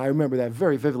 And I remember that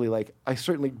very vividly. Like, I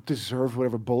certainly deserved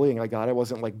whatever bullying I got. I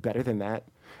wasn't like better than that.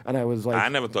 And I was like, I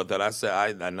never thought that. I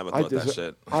said I never thought that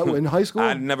shit. In high school,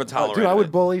 I never dude, tolerated I would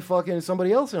it. bully fucking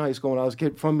somebody else in high school when I was a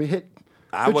kid from hit.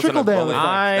 I the wasn't a trickle down bully. effect.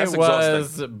 I That's was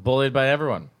exhausting. bullied by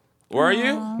everyone. Were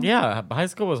you? Yeah, high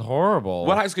school was horrible.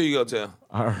 What high school you go to?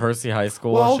 Hersey High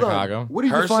School Well, in hold Chicago. on. What are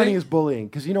you Hershey? defining as bullying?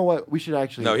 Because you know what? We should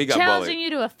actually. No, he got Challenging bullied. you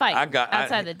to a fight I got-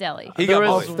 outside the deli. He There got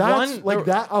was bullied. That's one- like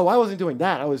that. Oh, I wasn't doing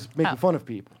that. I was making fun of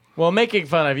people. Well, making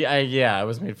fun of you, I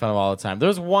was made fun of all the time. There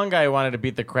was one guy who wanted to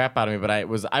beat the crap out of me, but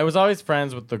I was always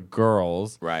friends with the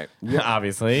girls, Right.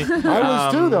 obviously. I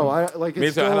was too, though. I like. Me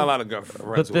It's too. I had a still- lot of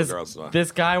friends who were girls. So.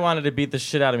 This guy wanted to beat the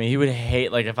shit out of me. He would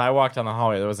hate, like, if I walked down the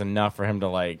hallway, there was enough for him to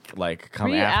like come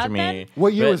Were you after out me. then?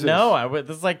 What year But was this? No,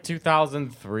 this is like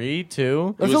 2003, too.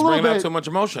 He That's was a little bringing out bit- too much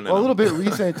emotion in a him. little bit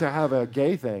recent to have a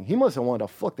gay thing. He must have wanted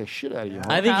to fuck the shit out of you.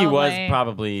 I think he was Probably.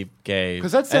 probably gay.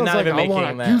 Because that And sounds not like even I making want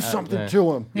to that- do something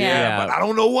to him. Yeah, Yeah. but I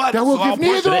don't know what. That will so I'll give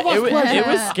neither push of it. us pleasure. It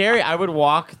was scary. I would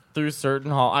walk through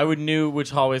certain I would knew which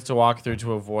hallways to walk through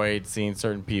to avoid seeing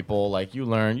certain people. Like you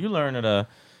learn at a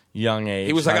young age.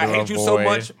 He was like, how I to hate you so avoid.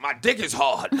 much. My dick is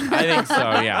hard. I think so.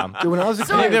 Yeah. Dude, when I was a I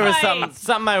think kid, there was Right.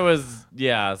 something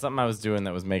I was doing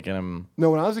that was making him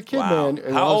no, when I was a kid, Wow. man.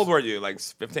 and How I was- old were you? Like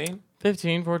 15?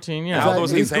 15, 14. is Yeah. How old that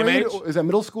was he? eighth Same grade? age? Is that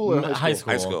middle school or High high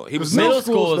school. High school. He was Middle Middle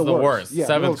school school's is the the worst. worst. Yeah,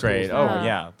 middle 7th school's grade. the Oh worst.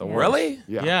 yeah, the worst. Really?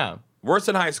 Yeah. Yeah. Worse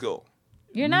than high school.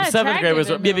 You're not 7th grade was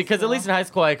attractive in because middle at least in high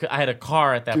school I had a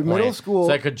car at that Dude, point, middle school-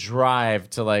 so I could drive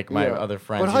to like my Yeah. other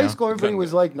friends. But you high know? school, everybody Couldn't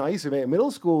was do like nice to me. Middle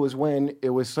school was when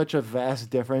it was such a vast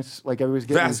difference. Like everybody was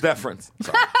getting Vast deference.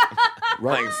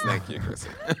 right. Thank you, Chrissy.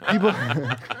 People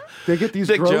they get these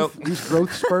Big growth joke. these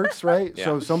growth spurts, right? Yeah.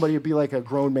 So somebody would be like a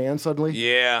grown man suddenly.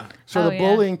 Yeah. So Oh, the yeah.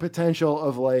 bullying potential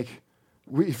of like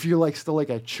if you're like still like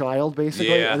a child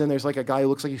basically, Yeah. and then there's like a guy who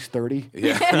looks like he's 30.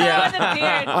 Yeah. Yeah. With a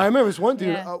beard. I remember this one dude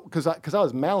Yeah. because I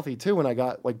was mouthy too when I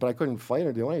got like, but I couldn't fight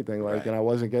or do anything like, Right. and I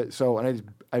wasn't good. So and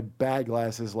I had bad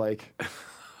glasses like.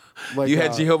 You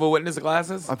had Jehovah's Witness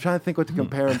glasses? I'm trying to think what to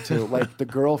compare him to, like the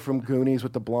girl from Goonies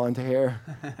with the blonde hair.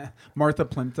 Martha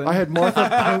Plimpton. I had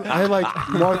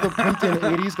Martha Plimpton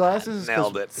 80s glasses. 'cause-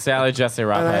 Nailed it. Sally Jesse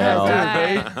And I Raphael.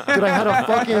 had, dude, I had a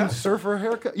fucking surfer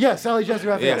haircut. Yeah, Sally Jesse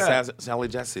Raphael. Yeah, Sally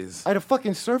Jesse's. I had a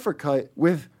fucking surfer cut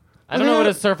with. I don't know what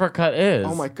a surfer cut is.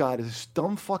 Oh my god, it's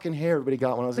dumb fucking hair everybody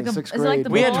got when I was in Like a- sixth is it like grade. the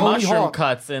We had Tony mushroom Hawk.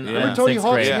 cuts in Yeah. Tony 6th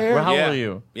Hawk's grade. hair? How old Yeah. are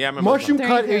you? Yeah, I remember. Mushroom that.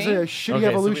 cut is a 33? shitty Okay, so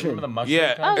evolution. remember the mushroom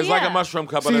Yeah, cut? it's like yeah. a mushroom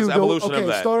cut, but So it's you evolution okay, of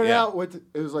that. it started yeah. out with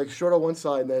it was like short on one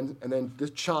side, and then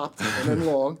just chopped and then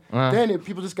long. Uh-huh. Then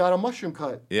people just got a mushroom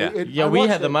cut. Yeah. Yeah, I we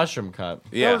watched had the it. mushroom cut.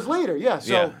 Yeah. That was later, yeah.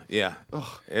 So yeah.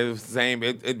 It was the same.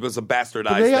 It was a bastardized.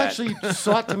 but they that. actually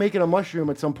sought to make it a mushroom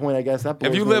at some point, I guess. That If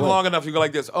blows you me live away. long enough, you go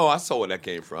like this. Oh, I saw where that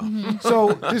came from.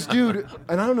 So this dude,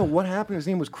 and I don't know what happened. His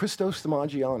name was Christos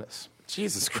Thamagiannis.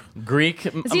 Jesus Christ. Greek.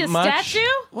 Is he a much? statue?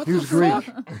 What He the was Greek.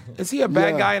 fuck? Is he a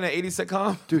bad Yeah. guy in an 80s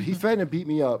sitcom? Dude, he threatened to beat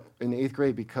me up in the 8th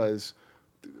grade because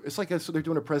it's like so they're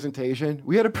doing a presentation.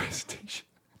 We had a presentation.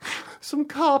 Some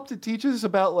cop to teach us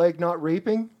about like not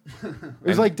raping. It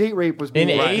was like date rape was In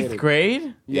being 8th advocated.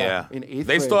 grade? Yeah, in 8th They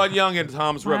grade. start young in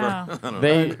Tom's Wow. River. I don't know.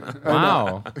 They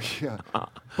wow. Yeah.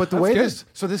 But the way this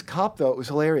cop though, it was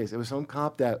hilarious. It was some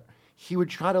cop that he would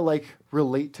try to like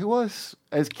relate to us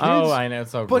as kids. Oh, I know,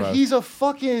 it's so But gross. he's a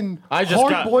fucking I just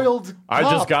got- hard-boiled I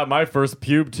cop. just got my first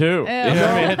pube too. You know what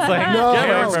I mean? It's like No, get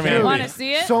away no, from dude. me. You want to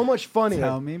see it? So much funnier.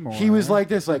 Tell me more. He was like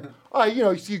this, like, oh, you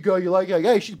know, you see a girl you like,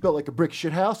 hey, she's built like a brick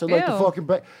shit house. I'd like to Ew. fucking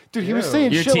bet. Dude, he was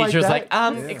saying Your shit like teacher's that. like,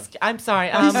 I'm sorry.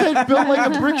 he said built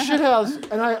like a brick shit house.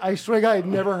 And I swear to God, I had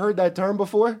never heard that term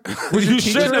before. You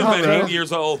shouldn't have been Huh? 8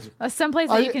 years old. Someplace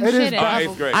that you can it is shit in. bad.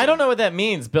 8th grade. I don't know what that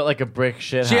means. Built like a brick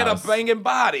shit She had a house. banging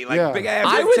body, like Yeah. big ass.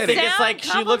 I big would titties. think it's like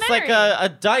she looks like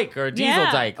a dike or a diesel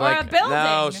Yeah, dike. or Like a building.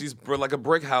 No, she's like a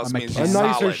brick house I'm a means king. she's A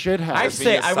nicer solid. shit house. I Just say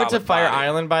being a I went to solid Fire body.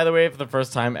 Island, by the way, for the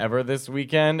first time ever this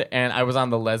weekend, and I was on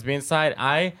the lesbian side.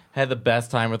 I had the best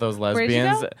time with those Where'd you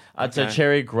lesbians go? to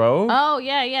Cherry Grove. Oh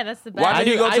yeah, that's the best. Why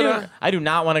did you go to the- I do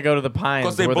not want to go to the Pines.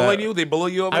 Because they where bullied the- you? They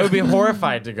bully you over I would be there?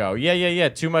 horrified to go. Yeah.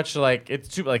 Too much like it's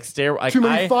too like stare. Like, Too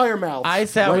many I, fire mouths. I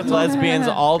sat Right with to- lesbians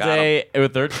all Got 'em. day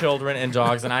with their children and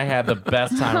dogs, and I had the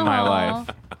best time of my Aw. life.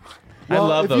 Well, I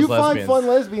love if those you lesbians. find fun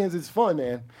lesbians, it's fun,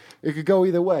 man. It could go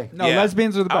either way. No, Yeah.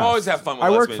 lesbians are the I best. always have fun with I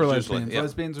work lesbians, for usually. lesbians. Yeah.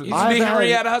 Lesbians are the Used best. to be I've had-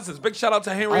 Henrietta Hudson's. Big shout out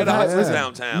to Henrietta I've had- Hudson's yeah.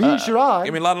 downtown. Me and Sherrod,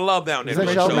 Give me a lot of love down there. Is that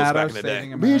Great Shel- shows back Mato in the day. Saving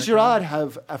me and America. Sherrod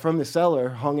have from the cellar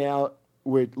hung out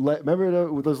with.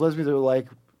 Remember with those lesbians that were like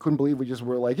couldn't believe we just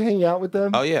were like hanging out with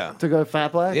them. Oh, yeah. To go to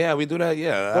Fat Black. Yeah, we do that.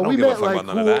 Yeah, I But don't we give a met fuck like about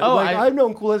none cool. of that. Oh, like I- I've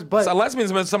known cool lesbians, but So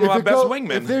lesbians have been some of if my it best go-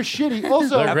 wingmen. If they're shitty,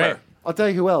 also They're great. I'll tell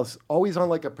you who else. Always on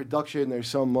like a production, there's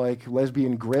some like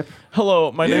lesbian grip.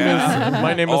 Hello, my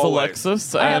Yeah. name is Always.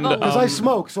 Alexis, I have and a- Because I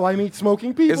smoke, so I meet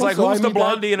smoking people. It's like so I who's the meet that-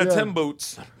 blondie in the yeah. Tim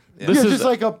boots? Yeah, This is- just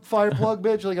like a fire plug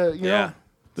bitch, like a you Yeah. know.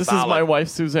 This Solid. is my wife,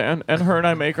 Suzanne, and her and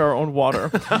I make our own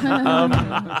water.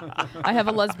 I have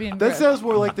a lesbian That grip. sounds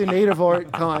more like the native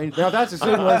art kind. Now that's a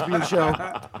certain lesbian show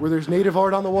where there's native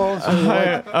art on the walls. So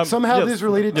like, somehow yes, this is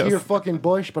related to yes. your fucking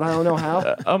bush, but I don't know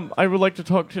how. I would like to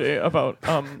talk today about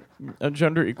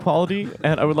gender equality,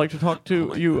 and I would like to talk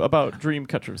to you about dream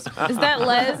catchers. Is that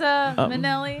Leza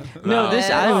Minnelli? No, Les.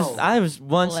 I was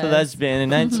once a Les. lesbian in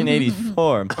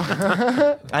 1984.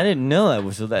 I didn't know I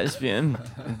was a lesbian.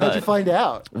 How'd you find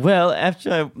out? Well,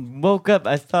 after I woke up,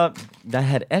 I thought I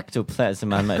had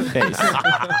ectoplasm on my face.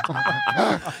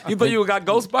 You thought you got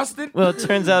ghost busted? Well, it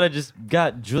turns out I just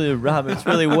got Julia Roberts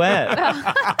really wet.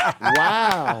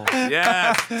 Wow.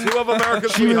 Yes, two of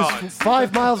America's She was sweethearts.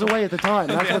 5 miles away at the time.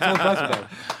 That's what's so impressive about it.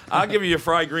 I'll give you your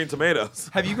fried green tomatoes.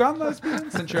 Have you gone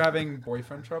lesbian since you're having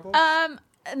boyfriend trouble?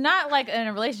 Not like in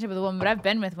a relationship with a woman, but I've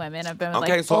been with women. I've been with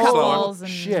Okay, like so keep going. couples and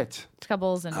Shit.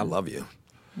 couples and I love you.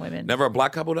 women. Never a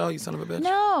black couple though, you son of a bitch.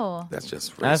 No. That's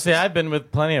just I racist. say I've been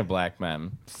with plenty of black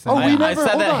men. Oh, we I never. said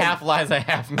Hold that on. half Liza,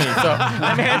 half me, so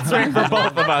I'm answering for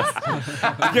both of us.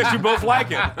 I guess you both like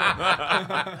it.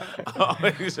 Oh,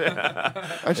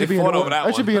 That should, They be an, fought over that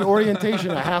that should one. be an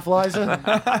orientation, a half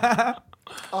Liza.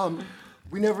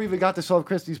 We never even got to solve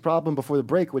Christy's problem before the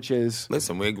break, which is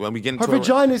Listen, when we get her into it,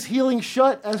 vagina is healing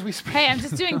shut as we speak. Hey, I'm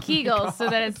just doing Kegels so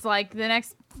that it's like the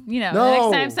next, the No,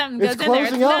 next time something it's goes in there, it's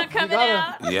closing up. not You coming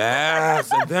gotta- out.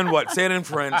 yes, and then what? Say it in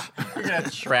French. You're gonna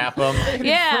trap them.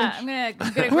 Yeah, I'm gonna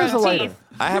Who has a grow lighter? teeth.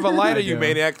 I have a lighter, you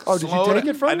maniac. Oh, did you Slow take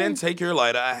it from I me? didn't take your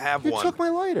lighter. I have You one. took my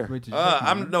lighter. Wait, did you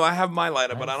I have my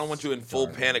lighter, but I don't want you in full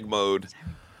panic mode,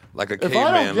 like a If I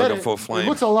caveman don't get looking it, for a it flame.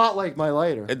 looks a lot like my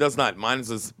lighter. It does not. Mine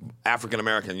is African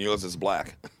American. Yours is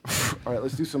black. All right,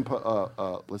 let's do some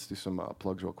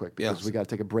plugs real quick because Yes. we got to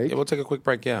take a break. Yeah, we'll take a quick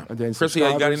break. Yeah. And then Chrissy, you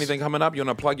got subscribers. anything coming up? You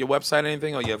want to plug your website, or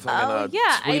anything, or your fucking Yeah,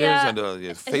 tweeters and your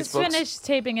I just Facebooks? finished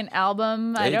taping an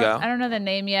album. There you go. I don't know the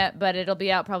name yet, but it'll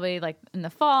be out probably like in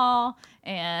the fall,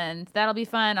 and that'll be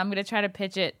fun. I'm gonna try to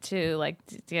pitch it to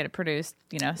get it produced,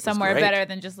 somewhere great. better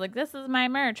than just like this is my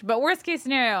merch. But worst case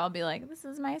scenario, I'll be like, this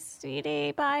is my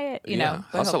CD, buy it. Yeah,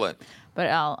 but hustle it. But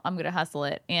I'm gonna hustle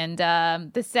it. And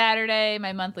this Saturday,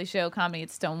 my monthly show, Comedy at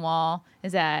Stonewall,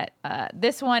 is at.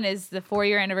 This one is the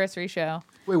 4-year anniversary show.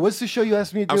 Wait, what's the show you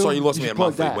asked me to do? I'm sorry, you lost me should at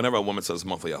plug monthly. that. Whenever a woman says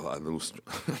monthly, I lose.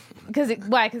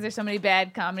 Why? Because there's so many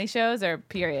bad comedy shows, or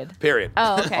period. Period.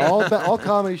 Oh, okay. all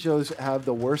comedy shows have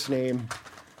the worst name.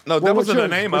 No, that Well, what's wasn't the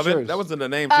yours? name What's of it. yours? That wasn't the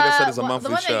name. She just said it's a Well, monthly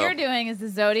the one show. that you're doing is the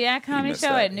Zodiac Comedy missed Show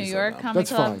that. at New You said York no. Comedy That's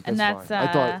Club, fine. and That's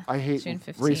that's fine. I hate June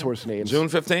 15th. racehorse names. June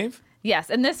 15th? Yes,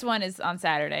 and this one is on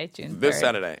Saturday, June 3rd. This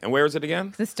Saturday. And where is it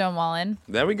again? The Stonewall Inn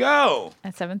There we go.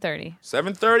 at 7:30.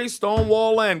 7:30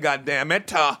 Stonewall Inn, goddammit.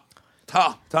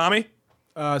 Tommy?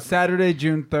 Saturday,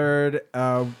 June 3rd,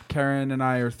 Karen and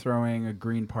I are throwing a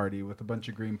green party with a bunch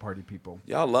of green party people.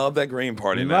 Y'all love that green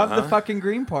party We now, love huh? the fucking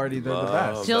green party. They're the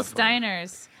best. Jill that's fine.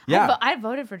 Steiner's. Yeah. I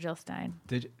voted for Jill Stein.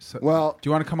 Did you, so, Well, do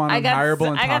you want to come on I got Unhireable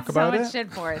and I talk got about so much it?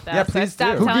 shit for it. Though, Yeah, so please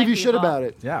stop do. who telling gave you shit people. about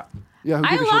it? Yeah. Yeah, who I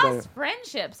gave you shit about lost it?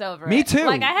 friendships over it. Me too.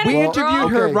 Like, I had We a interviewed girl-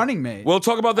 her Okay. running mate. We'll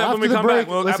talk about that when we come back.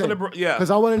 Well, after the yeah.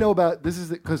 Because I want to know about this is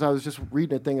because I was just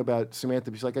reading a thing about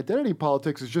Samantha. She's like, identity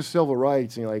politics is just civil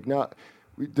rights, and you're like, no,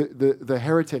 the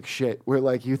heretic shit where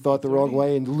like you thought the wrong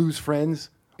way and lose friends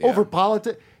over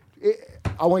politics.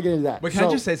 I want to get into that. But can I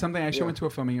So- just say something? I actually went to a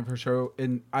filming of her show,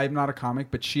 and I'm not a comic,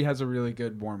 but she has a really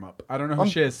good warm up. I don't know who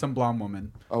she is, some blonde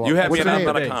woman. Oh, You have what's me, and her I'm name?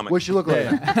 not a Hey, comic. What's she look like?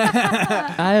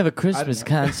 I have a Christmas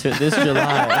concert this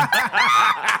July.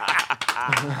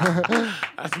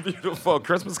 That's beautiful.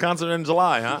 Christmas concert in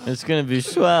July, huh? It's gonna be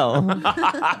swell.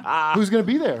 Who's gonna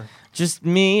be there? Just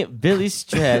me, Billy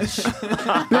Stretch,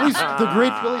 The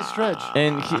great Billy Stretch.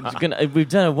 and we've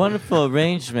done a wonderful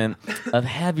arrangement of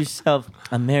 "Have Yourself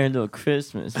a Merry Little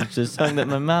Christmas," which is a song that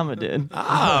my mama did.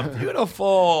 Ah,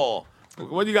 beautiful.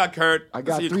 What do you got, Kurt? I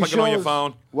got see you 3 clicking shows. on your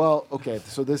phone. Well, okay,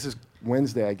 so this is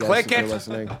Wednesday, I guess. Click if you're it.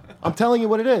 listening. I'm telling you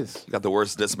what it is. You got the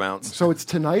worst dismounts. So it's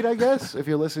tonight, I guess, if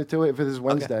you're listening to it. If it is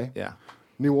Wednesday, Yeah.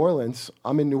 New Orleans.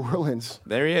 I'm in New Orleans.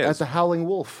 There he is. At the Howling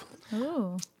Wolf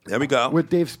Ooh. There we go. with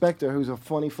Dave Spector, who's a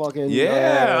funny fucking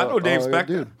Yeah, I know Dave Spector.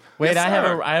 dude. Wait, Yes, I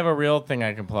sir. have a real thing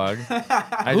I can plug.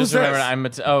 I Who's just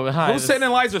remembered this? hi. Who's this- sitting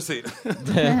in Liza's seat?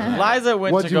 Liza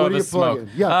went What to do- go what are to you smoke. plugging?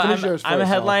 Yeah, finish yours I'm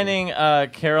first,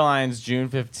 headlining Caroline's June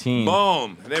 15th.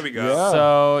 Boom. There we go. Yeah.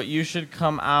 So you should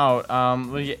come out.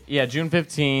 Yeah, June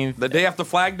 15th. The day after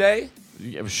Flag Day,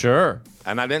 Yeah, sure.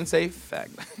 and I didn't say fag.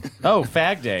 Oh,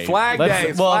 Fag Day. Flag Day,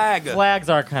 it's Well, flag. flags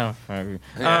are kind of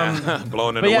faggy.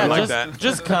 Blowing it But away yeah, like just, that.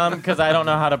 just come because I don't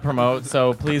know how to promote.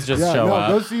 So please just Yeah, show no, up.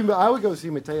 go see. I would go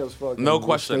see Mateo's fucking No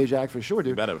question. stage act for sure,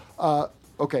 dude. Better.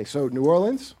 Okay, so New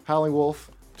Orleans, Howling Wolf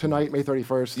tonight, May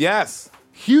 31st. Yes.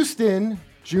 Houston,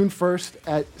 June 1st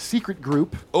at Secret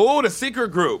Group. Oh, the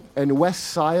Secret Group. And West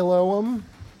Siloam,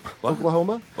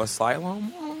 Oklahoma. West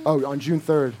Siloam? Oh, on June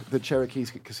 3rd, the Cherokee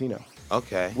Casino.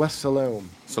 Okay. West Siloam.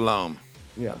 Siloam.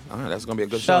 Yeah. All right, that's going to be a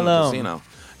good show in the casino.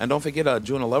 And don't forget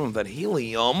June 11th at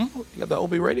Helium. You got the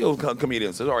OB Radio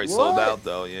comedians. It's already sold out,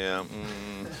 though. Yeah.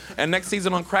 And next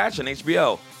season on Crash and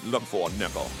HBO, look for a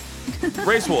nickel.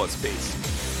 Race Wars, peace.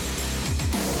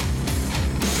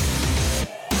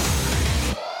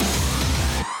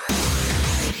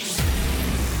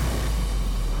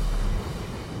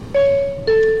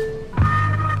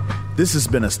 This has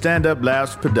been a Stand Up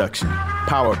Labs production,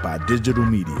 powered by digital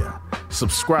media.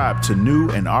 Subscribe to new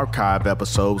and archive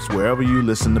episodes wherever you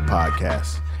listen to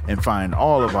podcasts, and find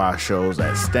all of our shows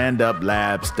at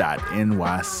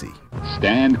standuplabs.nyc.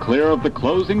 Stand clear of the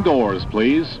closing doors,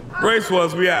 please. Race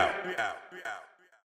Wars, we out.